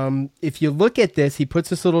if you look at this, he puts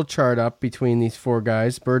this little chart up between these 4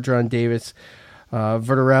 guys, Bergeron, Davis,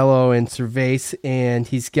 Vortello, and Cervais, and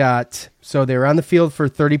he's got, so they're on the field for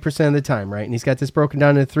 30% of the time, right? And he's got this broken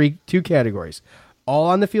down into 2 categories, all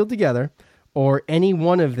on the field together or any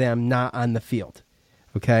one of them not on the field.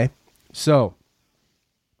 Okay? So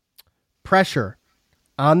pressure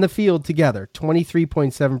on the field together,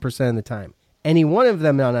 23.7% of the time. Any one of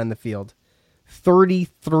them not on the field,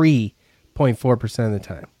 33.4% of the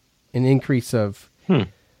time. An increase of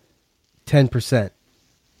 10%,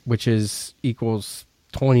 which equals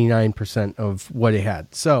 29% of what it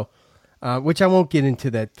had. So, which I won't get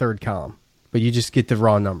into that third column, but you just get the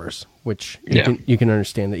raw numbers, which you can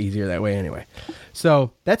understand it easier that way anyway.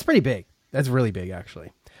 So that's pretty big. That's really big,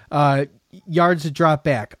 actually. Yards to drop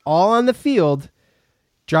back. All on the field,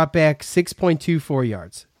 drop back 6.24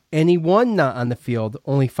 yards. Any one not on the field,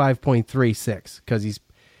 only 5.36, because he's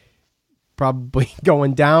probably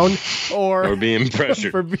going down or being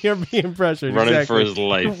pressured. being pressured. Running exactly. for his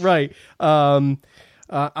life. Right. On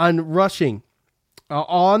rushing,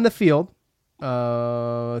 all on the field,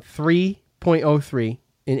 3.03,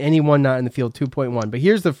 and any one not in the field, 2.1. But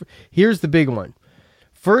here's the big one.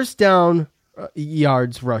 First down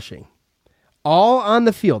yards rushing. All on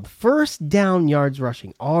the field. First down yards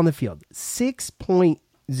rushing. All on the field.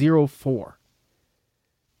 6.04.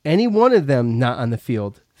 Any one of them not on the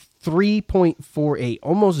field. 3.48.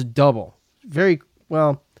 Almost double. Very,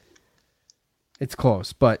 well, it's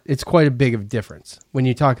close, but it's quite a big of difference when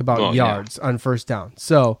you talk about yards on first down.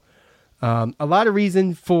 So, a lot of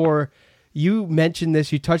reason for you mentioned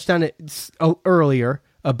this. You touched on it earlier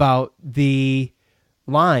about the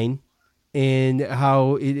line and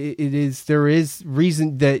how it is. There is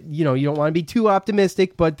reason that you don't want to be too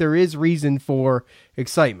optimistic, but there is reason for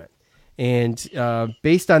excitement. And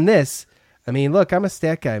based on this, I mean, look, I'm a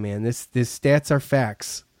stat guy, man. This stats are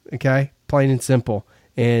facts, okay, plain and simple,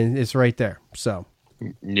 and it's right there. So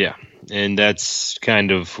yeah, and that's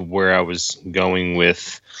kind of where I was going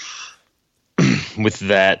with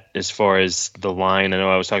that as far as the line. I know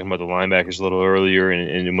I was talking about the linebackers a little earlier,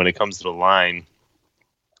 and when it comes to the line,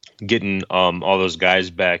 getting all those guys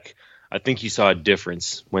back, I think you saw a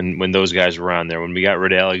difference when those guys were on there. When we got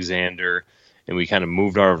rid of Alexander and we kind of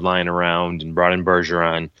moved our line around and brought in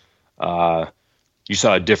Bergeron, you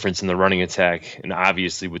saw a difference in the running attack. And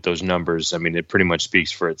obviously with those numbers, I mean, it pretty much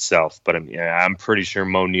speaks for itself. But I'm pretty sure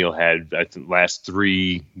Mo Neal had, I think, last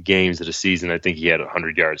 3 games of the season, I think he had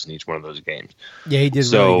 100 yards in each one of those games. Yeah, he did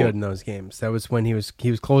really good in those games. That was when he was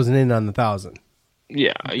closing in on the 1,000.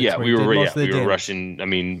 Yeah, we were rushing. I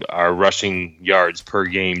mean, our rushing yards per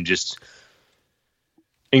game just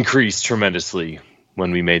increased tremendously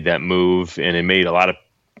when we made that move, and it made a lot of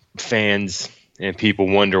fans and people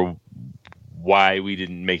wonder why we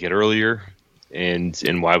didn't make it earlier and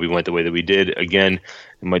why we went the way that we did. Again,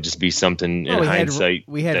 it might just be something in hindsight.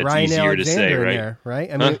 We had that's Ryan easier Alexander to say, in right? there,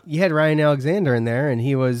 right? I mean, you had Ryan Alexander in there, and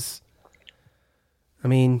he was,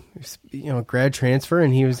 grad transfer,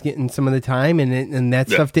 and he was getting some of the time, and that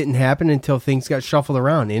stuff didn't happen until things got shuffled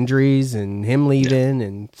around, injuries and him leaving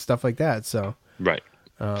and stuff like that. So right.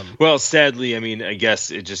 Well, sadly, I mean, I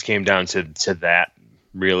guess it just came down to that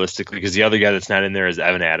realistically, because the other guy that's not in there is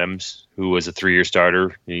Evan Adams, who was a 3-year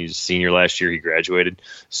starter. He's a senior last year. He graduated.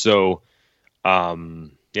 So he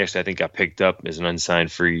actually, I think, got picked up as an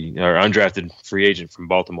undrafted free agent from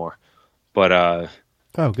Baltimore. But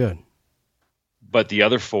oh, good. But the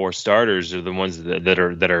other 4 starters are the ones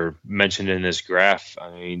that are mentioned in this graph.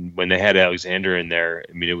 I mean, when they had Alexander in there,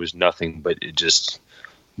 I mean, it was nothing, but it just,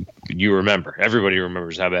 you remember, everybody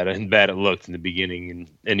remembers how bad it looked in the beginning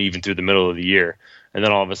and even through the middle of the year. And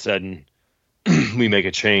then all of a sudden we make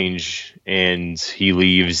a change and he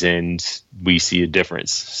leaves and we see a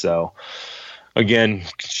difference. So again,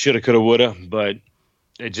 shoulda, coulda, woulda, but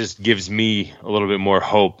it just gives me a little bit more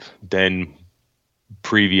hope than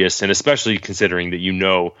previous, and especially considering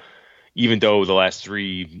that, even though the last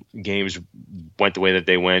 3 games went the way that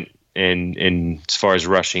they went, and as far as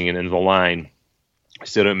rushing and in the line,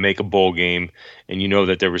 still didn't make a bowl game, and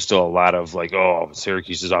that there was still a lot of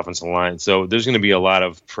Syracuse's offensive line. So there's going to be a lot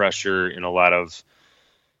of pressure and a lot of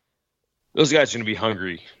those guys are going to be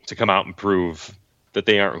hungry to come out and prove that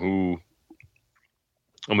they aren't who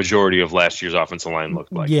a majority of last year's offensive line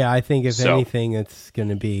looked like. Yeah, I think if anything, it's going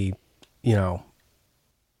to be,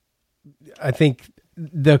 I think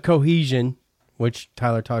the cohesion, which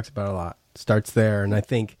Tyler talks about a lot, starts there. And I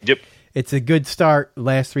think it's a good start,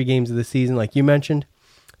 last 3 games of the season, like you mentioned.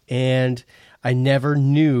 And I never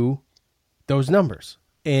knew those numbers.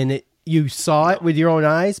 And you saw it with your own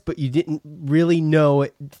eyes, but you didn't really know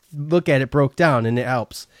it. Look at it broke down, and it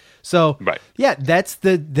helps. So, yeah, that's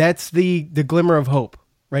the glimmer of hope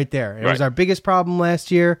right there. It was our biggest problem last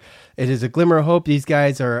year. It is a glimmer of hope. These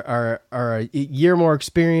guys are a year more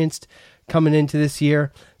experienced coming into this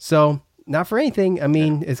year. So, not for anything. I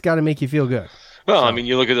mean, it's got to make you feel good. Well, I mean,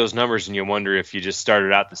 you look at those numbers and you wonder if you just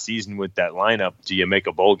started out the season with that lineup, do you make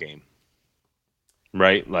a bowl game?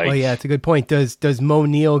 Right? Well, yeah, it's a good point. Does Mo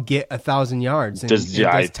Neal get 1,000 yards? And does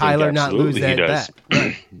Tyler not lose that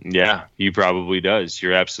bet? Yeah, he probably does.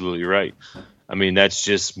 You're absolutely right. I mean,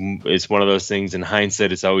 it's one of those things. In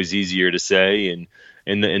hindsight, it's always easier to say, and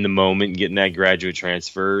in the moment, getting that graduate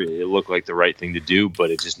transfer, it looked like the right thing to do, but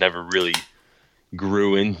it just never really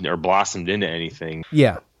grew in or blossomed into anything.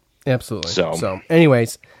 Yeah, absolutely. So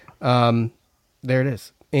anyways, there it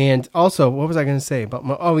is. And also, what was I going to say about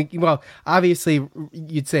well, obviously,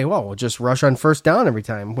 you'd say, well, we'll just rush on first down every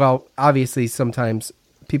time. Well, obviously, sometimes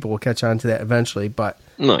people will catch on to that eventually, but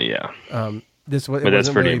yeah. That's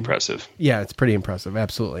pretty really impressive. Yeah, it's pretty impressive.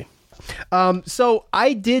 Absolutely. So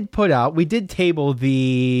we did table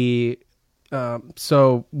the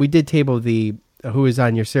who is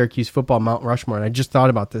on your Syracuse football Mount Rushmore, and I just thought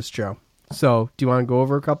about this, Joe. So do you want to go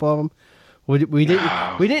over a couple of them? We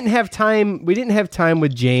didn't have time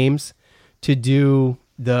with James to do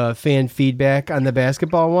the fan feedback on the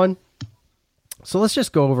basketball one. So let's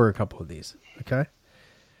just go over a couple of these. Okay.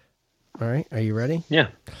 All right. Are you ready? Yeah.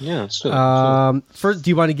 So. First, do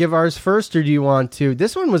you want to give ours first, or do you want to?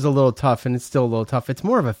 This one was a little tough, and it's still a little tough. It's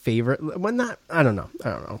more of a favorite. Well, not. I don't know.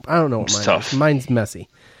 I don't know what mine is. Mine's messy.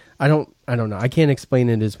 I don't know. I can't explain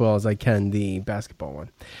it as well as I can the basketball one.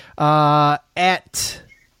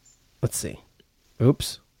 Let's see.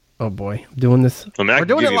 Oops. Oh boy, I'm doing this. We're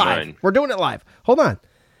doing it live. Mine. We're doing it live. Hold on.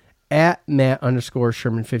 At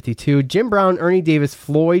Matt_Sherman52. Jim Brown, Ernie Davis,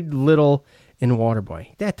 Floyd Little, and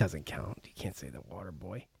Waterboy. That doesn't count. You can't say the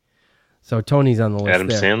Waterboy. So Tony's on the list. Adam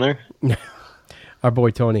there. Sandler? Our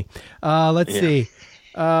boy Tony. Let's see.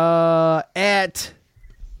 At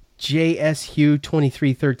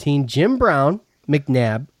JSHugh2313, Jim Brown,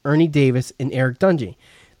 McNabb, Ernie Davis, and Eric Dungy.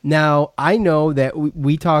 Now, I know that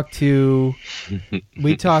we talked to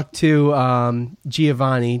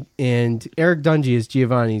Giovanni, and Eric Dungy is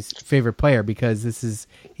Giovanni's favorite player because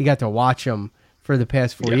he got to watch him for the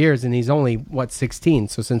past 4 years, and he's only 16,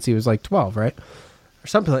 so since he was like 12, right? Or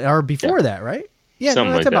something, or before that, right? Yeah,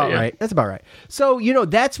 something that's like about that, right. That's about right. So,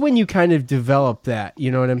 that's when you kind of develop that, you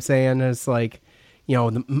know what I'm saying? It's like,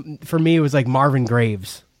 for me, it was like Marvin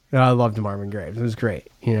Graves. I loved Marvin Graves. It was great,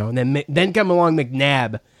 and then come along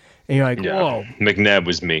McNabb, and you're like, whoa. McNabb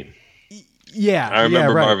was me. Yeah. I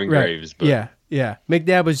remember right, Marvin Graves. But... Yeah.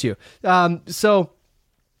 McNabb was you. So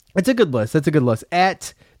it's a good list. That's a good list.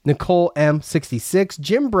 At Nicole M66,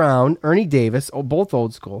 Jim Brown, Ernie Davis, both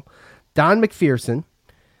old school, Don McPherson,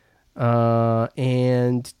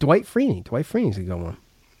 and Dwight Freeney. Dwight Freeney's a good one.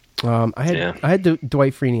 I had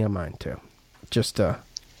Dwight Freeney on mine too. Just so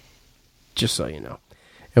you know.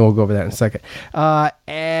 And we'll go over that in a second. At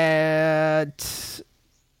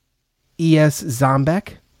ES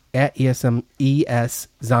Zombek, at ES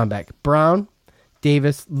Zombek, Brown,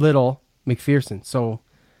 Davis, Little, McPherson. So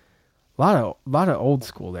a lot of old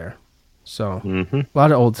school there. So a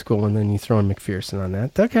lot of old school, and then you throw in McPherson on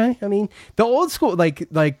that. Okay, I mean the old school, like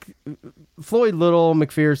Floyd Little,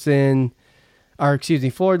 McPherson,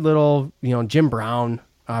 Floyd Little, Jim Brown.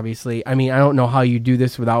 Obviously, I mean I don't know how you do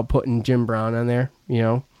this without putting Jim Brown on there,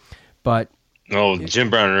 but. Oh, Jim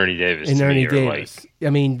Brown and Ernie Davis. And Ernie Davis. I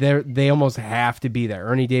mean, they almost have to be there.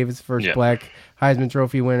 Ernie Davis, first black Heisman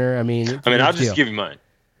Trophy winner. I mean, I'll just give you mine.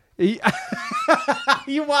 You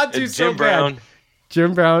want to so Jim Brown, bad.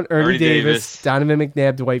 Jim Brown, Ernie Davis, Donovan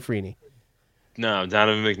McNabb, Dwight Freeney. No,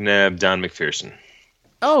 Donovan McNabb, Don McPherson.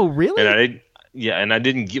 Oh, really? And I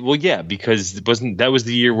didn't get because that was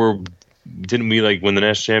the year where didn't we win the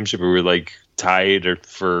national championship, or we were tied or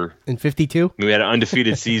for in 52? We had an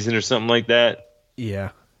undefeated season or something like that.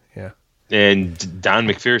 Yeah. And Don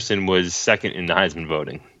McPherson was second in the Heisman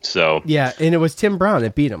voting. So yeah, and it was Tim Brown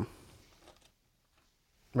that beat him,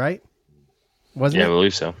 right? Wasn't it? Yeah, I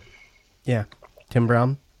believe so. Yeah, Tim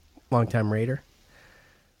Brown, longtime Raider.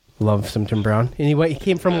 Love some Tim Brown. Anyway, he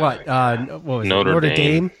came from what? What was Notre it? Notre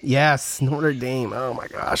Dame. Yes, Notre Dame. Oh my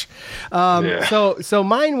gosh. So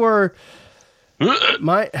mine were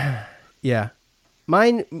mine.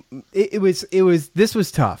 It was. This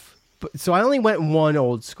was tough. So I only went one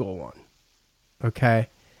old school one. Okay.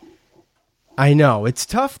 I know it's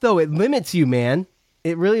tough though. It limits you, man.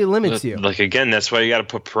 It really limits you. Again, that's why you got to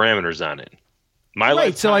put parameters on it. My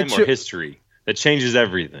lifetime or history. That changes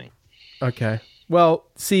everything. Okay. Well,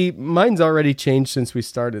 see, mine's already changed since we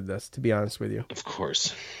started this, to be honest with you. Of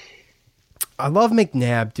course. I love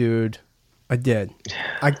McNabb, dude. I did.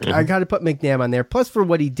 I got to put McNabb on there. Plus for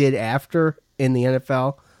what he did after in the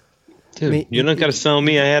NFL. Dude, I mean, you don't got to sell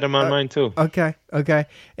me. I had him on mine too. Okay.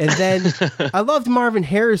 And then I loved Marvin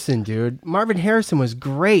Harrison, dude. Marvin Harrison was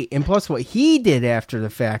great. And plus what he did after the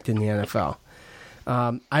fact in the NFL.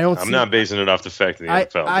 I'm not basing it off the fact of the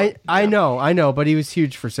NFL. I know, but he was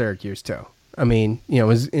huge for Syracuse too. I mean,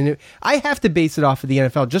 I have to base it off of the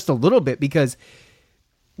NFL just a little bit because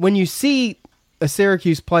when you see a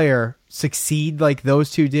Syracuse player succeed like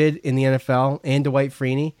those two did in the NFL and Dwight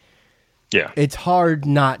Freeney, it's hard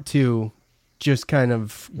not to just kind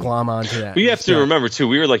of glom onto that. But you have to remember too,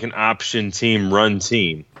 we were like an option team, run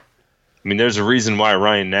team. I mean, there's a reason why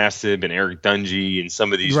Ryan Nassib and Eric Dungy and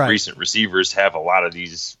some of these recent receivers have a lot of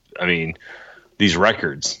these. I mean, these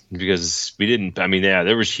records because we didn't. I mean,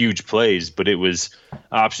 there was huge plays, but it was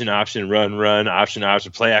option, run,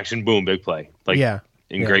 option, play action, boom, big play.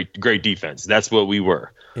 Great defense. That's what we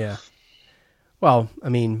were. Yeah. Well, I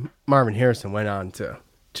mean, Marvin Harrison went on to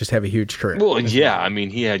just have a huge career. Well, yeah. I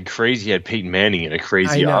mean, he had Peyton Manning in a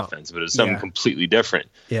crazy offense, but it was something completely different.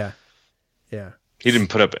 Yeah. He didn't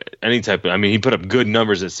put up any type of. I mean, he put up good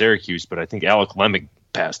numbers at Syracuse, but I think Alec Lemick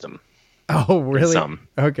passed him. Oh, really?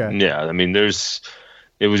 Okay. Yeah, I mean,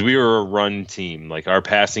 we were a run team. Like our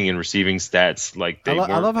passing and receiving stats,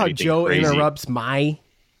 I love how Joe interrupts my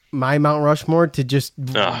Mount Rushmore to just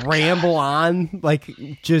ramble on, like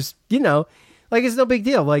it's no big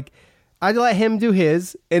deal. Like I let him do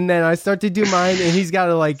his, and then I start to do mine, and he's got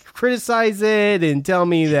to like criticize it and tell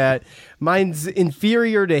me that mine's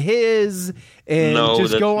inferior to his, and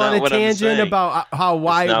just go on a tangent about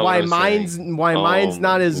why mine's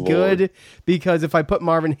not as good, because if I put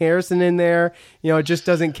Marvin Harrison in there, it just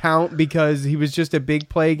doesn't count because he was just a big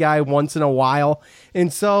play guy once in a while,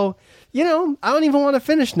 and so I don't even want to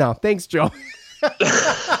finish now. Thanks, Joe.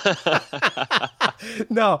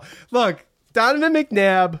 No, look, Donovan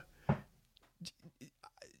McNabb.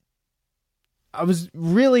 I was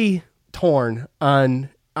really torn on.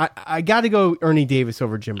 I got to go Ernie Davis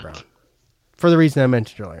over Jim Brown for the reason I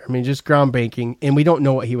mentioned earlier. I mean, just groundbreaking, and we don't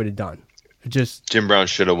know what he would have done. Jim Brown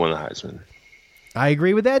should have won the Heisman. I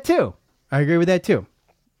agree with that too.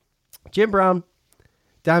 Jim Brown,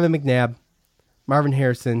 Donovan McNabb, Marvin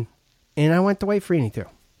Harrison, and I went Dwight Freeney too.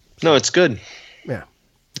 No, it's good. Yeah,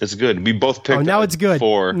 it's good. We both picked. Oh, now it's good.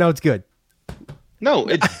 No, it's good. No,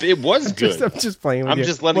 it was good. I'm just playing with you. I'm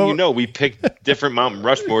just letting you know we picked different Mount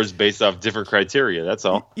Rushmores based off different criteria. That's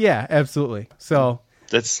all. Yeah, absolutely. So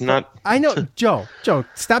that's not. I know, Joe.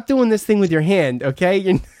 Stop doing this thing with your hand,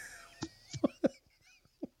 okay?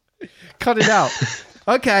 Cut it out.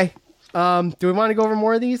 Okay. Do we want to go over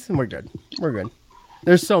more of these? And we're good.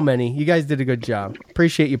 There's so many. You guys did a good job.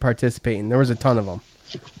 Appreciate you participating. There was a ton of them.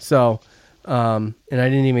 So, and I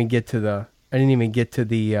didn't even get to the.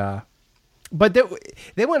 But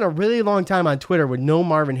they went a really long time on Twitter with no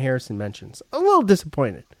Marvin Harrison mentions. A little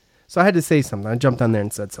disappointed. So I had to say something. I jumped on there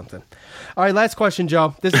and said something. All right, last question,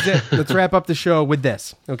 Joe. This is it. Let's wrap up the show with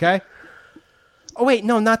this, okay? Oh, wait,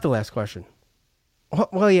 no, not the last question.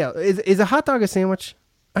 Well, yeah. Is a hot dog a sandwich?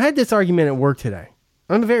 I had this argument at work today.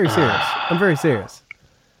 I'm very serious.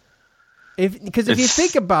 Because if you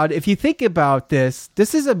think about this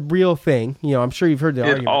is a real thing. I'm sure you've heard the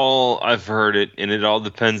argument. I've heard it, and it all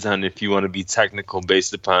depends on if you want to be technical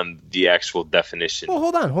based upon the actual definition. Well,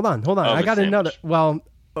 hold on. I got another. Well,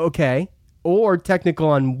 okay, or technical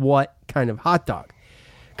on what kind of hot dog?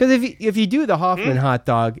 Because if you do the Hoffman hot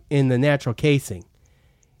dog in the natural casing,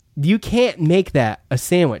 you can't make that a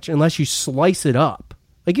sandwich unless you slice it up.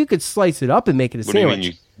 Like you could slice it up and make it a sandwich. Do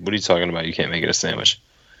you mean what are you talking about? You can't make it a sandwich.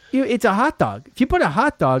 It's a hot dog. If you put a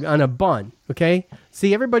hot dog on a bun, okay?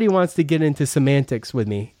 See, everybody wants to get into semantics with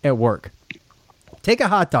me at work. Take a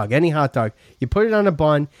hot dog, any hot dog. You put it on a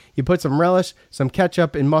bun. You put some relish, some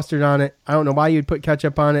ketchup, and mustard on it. I don't know why you'd put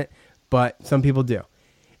ketchup on it, but some people do.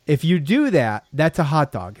 If you do that, that's a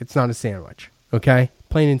hot dog. It's not a sandwich, okay?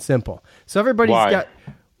 Plain and simple. So everybody's got...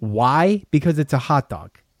 Why? Because it's a hot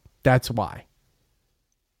dog. That's why.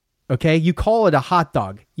 Okay? You call it a hot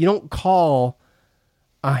dog. You don't call...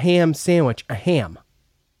 a ham sandwich, a ham.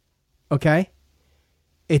 Okay?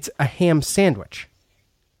 It's a ham sandwich.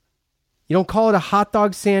 You don't call it a hot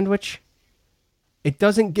dog sandwich.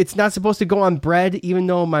 It's not supposed to go on bread, even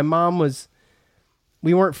though my mom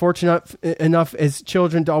we weren't fortunate enough as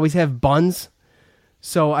children to always have buns.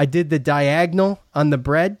 So I did the diagonal on the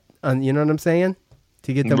bread, you know what I'm saying?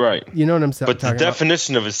 To get them right. You know what I'm saying? But the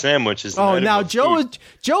definition of a sandwich is now Joe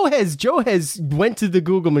has went to the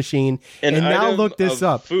Google machine and now looked this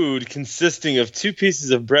up. Food consisting of two pieces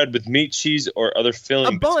of bread with meat, cheese, or other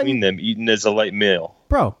filling between them, eaten as a light meal.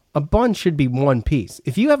 Bro, a bun should be one piece.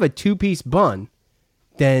 If you have a 2-piece bun,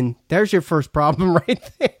 then there's your first problem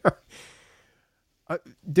right there.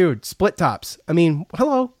 Dude, split tops. I mean,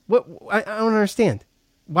 hello. What? I don't understand.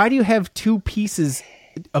 Why do you have 2 pieces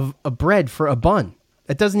of bread for a bun?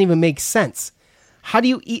 That doesn't even make sense. How do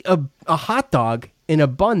you eat a hot dog in a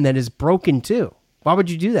bun that is broken too? Why would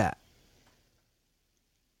you do that?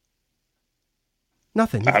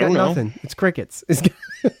 Nothing. He's got nothing. It's crickets.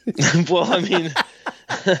 Well, I mean,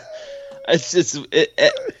 it's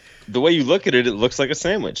the way you look at it, it looks like a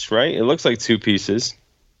sandwich, right? It looks like 2 pieces.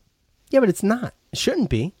 Yeah, but it's not. It shouldn't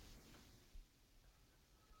be.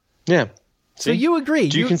 Yeah. So you agree?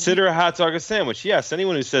 Do you consider a hot dog a sandwich? Yes.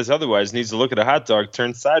 Anyone who says otherwise needs to look at a hot dog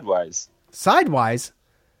turned sideways. Sidewise?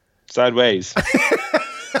 Sideways.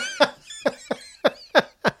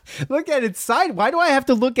 Look at it side. Why do I have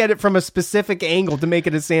to look at it from a specific angle to make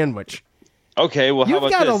it a sandwich? Okay, well, how about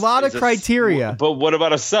this? You've got a lot of criteria. But what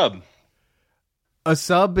about a sub? A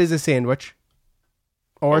sub is a sandwich.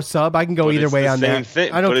 Or a sub. I can go either way on that.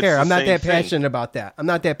 I don't care. I'm not that passionate about that.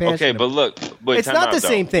 Okay, but look. It's not the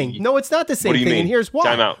same thing. No, it's not the same thing. And here's why.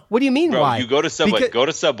 Time out. What do you mean why? You go to Subway. Go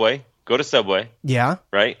to Subway. Yeah.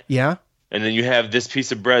 Right? Yeah. And then you have this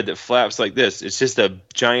piece of bread that flaps like this. It's just a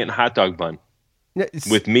giant hot dog bun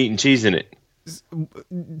with meat and cheese in it.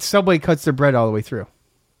 Subway cuts their bread all the way through.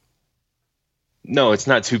 No, it's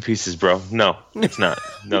not 2 pieces, bro. No, it's not.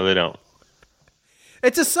 No, they don't.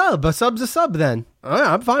 It's a sub. A sub's a sub then.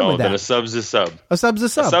 I'm fine with that. Then a sub's a sub. A sub's a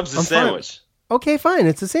sub. A sub's a sandwich. Okay, fine.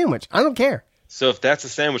 It's a sandwich. I don't care. So if that's a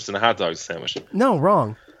sandwich, then a hot dog's a sandwich. No,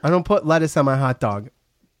 wrong. I don't put lettuce on my hot dog.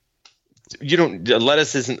 You don't.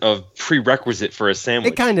 Lettuce isn't a prerequisite for a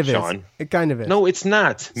sandwich. It kind of Sean. is. It kind of is. No, it's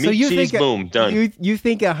not. Meat, cheese, boom, done. You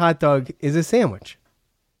think a hot dog is a sandwich?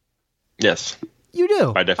 Yes. You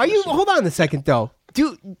do. By definition. Hold on a second though.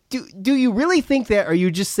 Do you really think that, or are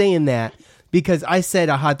you just saying that because I said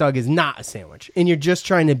a hot dog is not a sandwich and you're just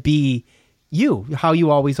trying to be you, how you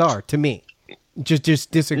always are to me?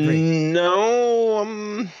 Just disagree. No,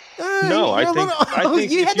 no. I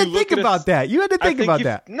think you had to think about that. You had to think about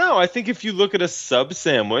that. No, I think if you look at a sub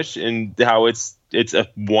sandwich and how it's a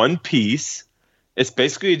one piece, it's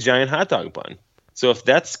basically a giant hot dog bun. So if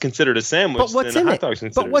that's considered a sandwich, then a hot dog's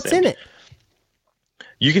considered a sandwich. But what's in it?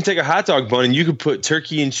 You can take a hot dog bun and you can put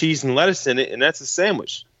turkey and cheese and lettuce in it, and that's a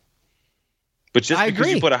sandwich. But just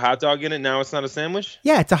because you put a hot dog in it, now it's not a sandwich?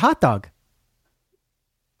 Yeah, it's a hot dog.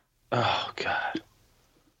 Oh God!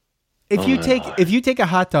 If you take a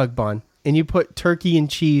hot dog bun and you put turkey and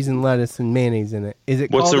cheese and lettuce and mayonnaise in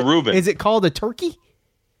it, what's a Reuben? Is it called a turkey?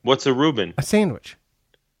 What's a Reuben? A sandwich.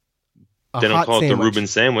 They don't call it the Reuben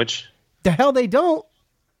sandwich. The hell they don't.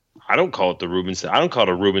 I don't call it the Reuben. I don't call it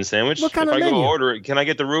a Reuben sandwich. Look on a menu. If I go order it, can I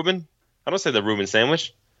get the Reuben? I don't say the Reuben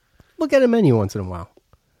sandwich. Look at a menu once in a while.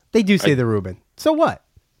 They do say the Reuben. So what?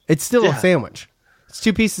 It's still a sandwich. It's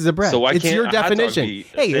 2 pieces of bread. So why it's can't your a hot dog definition. be a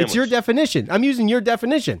Hey, it's sandwich? your definition. I'm using your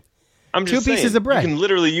definition. I'm just 2 pieces of bread. You can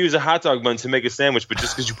literally use a hot dog bun to make a sandwich, but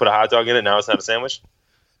just because you put a hot dog in it, now it's not a sandwich?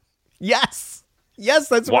 Yes. Yes,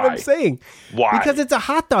 that's what I'm saying. Why? Because it's a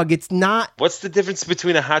hot dog. It's not. What's the difference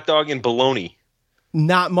between a hot dog and bologna?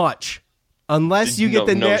 Not much. Unless you get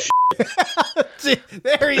the net.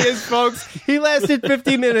 There he is, folks. He lasted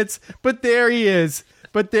 50 minutes, but there he is.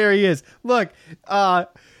 Look,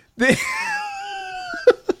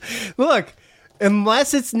 look,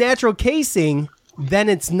 unless it's natural casing, then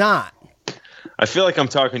it's not. I feel like I'm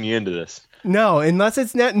talking you into this. No, unless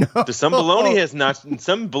it's not. No. Some bologna has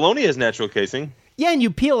natural casing. Yeah, and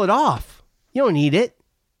you peel it off. You don't eat it.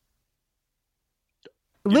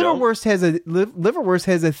 Liverwurst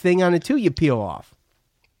has a thing on it too. You peel off.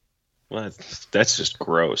 Well, that's just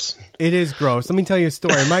gross. It is gross. Let me tell you a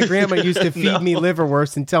story. My grandma used to feed me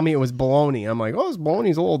liverwurst and tell me it was bologna. I'm like, this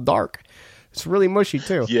bologna's a little dark. It's really mushy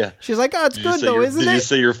too. Yeah. She's like, it's good though, isn't it? Did you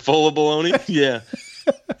say you're full of bologna? Yeah.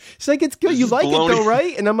 She's like, it's good. You like bologna. It though,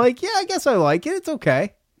 right? And I'm like, yeah, I guess I like it. It's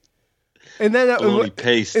okay. And then bologna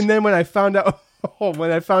paste. And then when I found out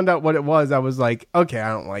what it was, I was like, okay, I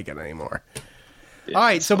don't like it anymore. Yeah, all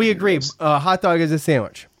right, so we agree. Hot dog is a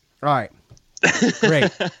sandwich. All right.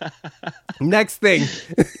 Great. Next thing.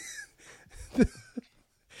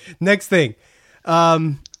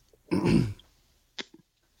 The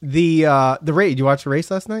race. Did you watch the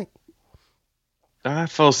race last night? I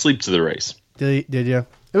fell asleep to the race. Did you?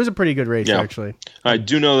 It was a pretty good race, actually. I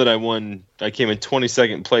do know that I won. I came in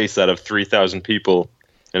 22nd place out of 3,000 people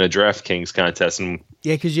in a DraftKings contest. And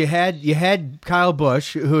yeah, because you had Kyle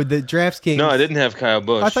Busch, who the DraftKings. No, I didn't have Kyle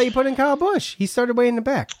Busch. I thought you put in Kyle Busch. He started way in the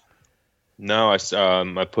back. No, I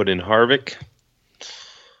put in Harvick.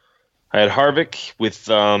 I had Harvick with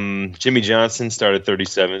Jimmy Johnson started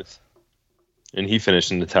 37th, and he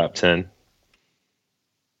finished in the top 10.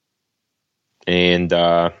 And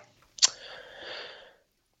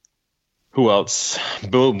who else?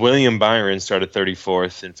 William Byron started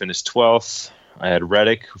 34th and finished 12th. I had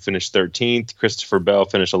Reddick, who finished 13th. Christopher Bell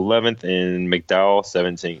finished 11th, and McDowell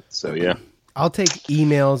 17th. So yeah, I'll take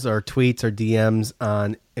emails or tweets or DMs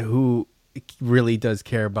on who really does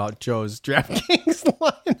care about Joe's DraftKings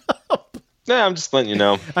lineup. Yeah, I'm just letting you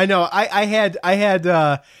know. I know. I had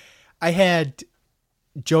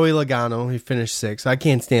Joey Logano. He finished 6th. I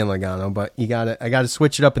can't stand Logano, but I gotta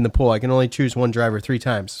switch it up in the pool. I can only choose one driver 3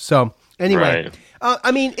 times. So anyway, right.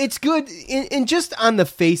 I mean, it's good. And just on the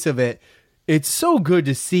face of it, it's so good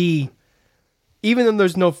to see, even though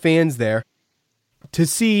there's no fans there, to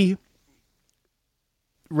see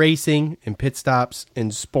racing and pit stops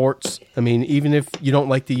and sports. I mean, even if you don't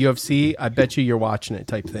like the UFC, I bet you're watching it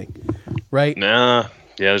type thing, right? Nah,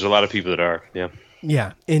 yeah, there's a lot of people that are, yeah.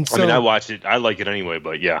 Yeah, and so, I mean, I watch it. I like it anyway,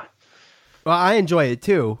 but yeah. Well, I enjoy it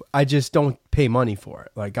too. I just don't pay money for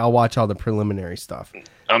it. Like, I'll watch all the preliminary stuff.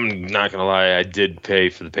 I'm not going to lie. I did pay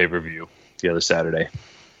for the pay-per-view the other Saturday.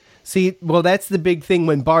 See, well, that's the big thing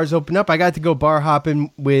when bars open up. I got to go bar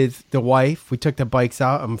hopping with the wife. We took the bikes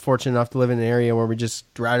out. I'm fortunate enough to live in an area where we just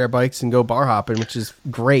ride our bikes and go bar hopping, which is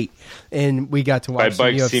great. And we got to watch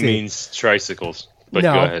By bikes, UFC. he means tricycles. But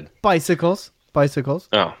no, go ahead. Bicycles.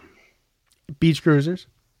 Oh. Beach cruisers.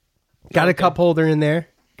 Got a cup holder in there.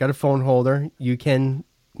 Got a phone holder. You can,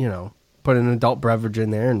 put an adult beverage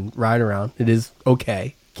in there and ride around. It is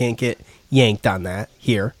okay. Can't get yanked on that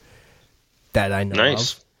here. That I know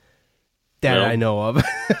of. I know of.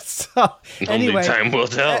 So anyway, only time will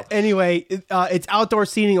tell. Anyway, it's outdoor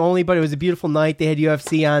seating only, but it was a beautiful night. They had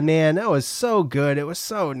UFC on, man. That was so good. It was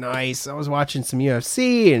so nice. I was watching some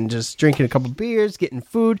UFC and just drinking a couple beers, getting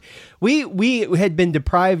food. We had been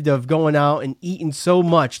deprived of going out and eating so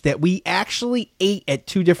much that we actually ate at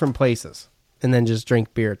 2 different places and then just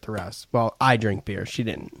drank beer at the rest. Well, I drink beer. She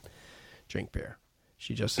didn't drink beer.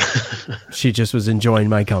 She just was enjoying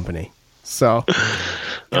my company. So,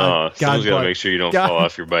 someone's got to make sure you don't fall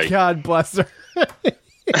off your bike. God bless her.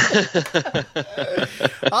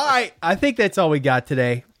 All right, I think that's all we got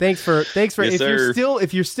today. Thanks for yes,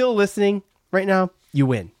 if you're still listening right now, you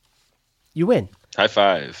win. You win. High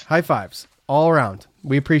five. High fives all around.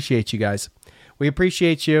 We appreciate you guys. We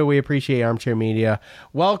appreciate you. We appreciate Armchair Media.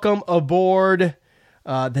 Welcome aboard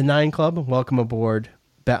the 9 Club. Welcome aboard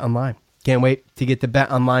Bet Online. Can't wait to get the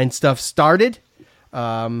Bet Online stuff started.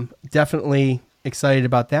 Definitely excited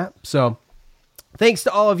about that. So thanks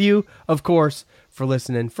to all of you, of course, for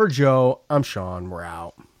listening. For Joe, I'm Sean. We're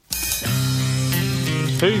out.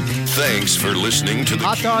 Hey. Thanks for listening to the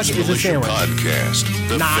Hot Dog Q's is a Militia sandwich. Podcast,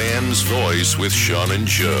 the fan's voice with Sean and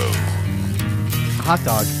Joe. A hot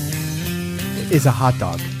dog is a hot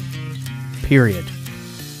dog. Period.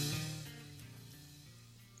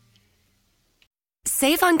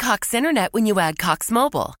 Save on Cox Internet when you add Cox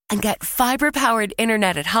Mobile and get fiber-powered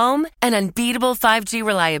internet at home and unbeatable 5G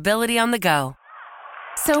reliability on the go.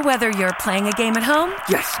 So whether you're playing a game at home,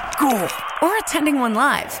 yes, cool, or attending one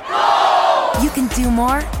live, you can do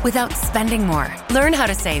more without spending more. Learn how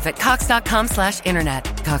to save at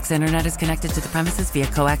cox.com/internet. Cox Internet is connected to the premises via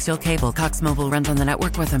coaxial cable. Cox Mobile runs on the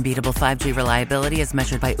network with unbeatable 5G reliability as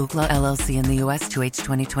measured by Ookla LLC in the U.S. 2H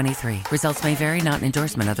 2023. Results may vary, not an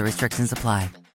endorsement. Other restrictions apply.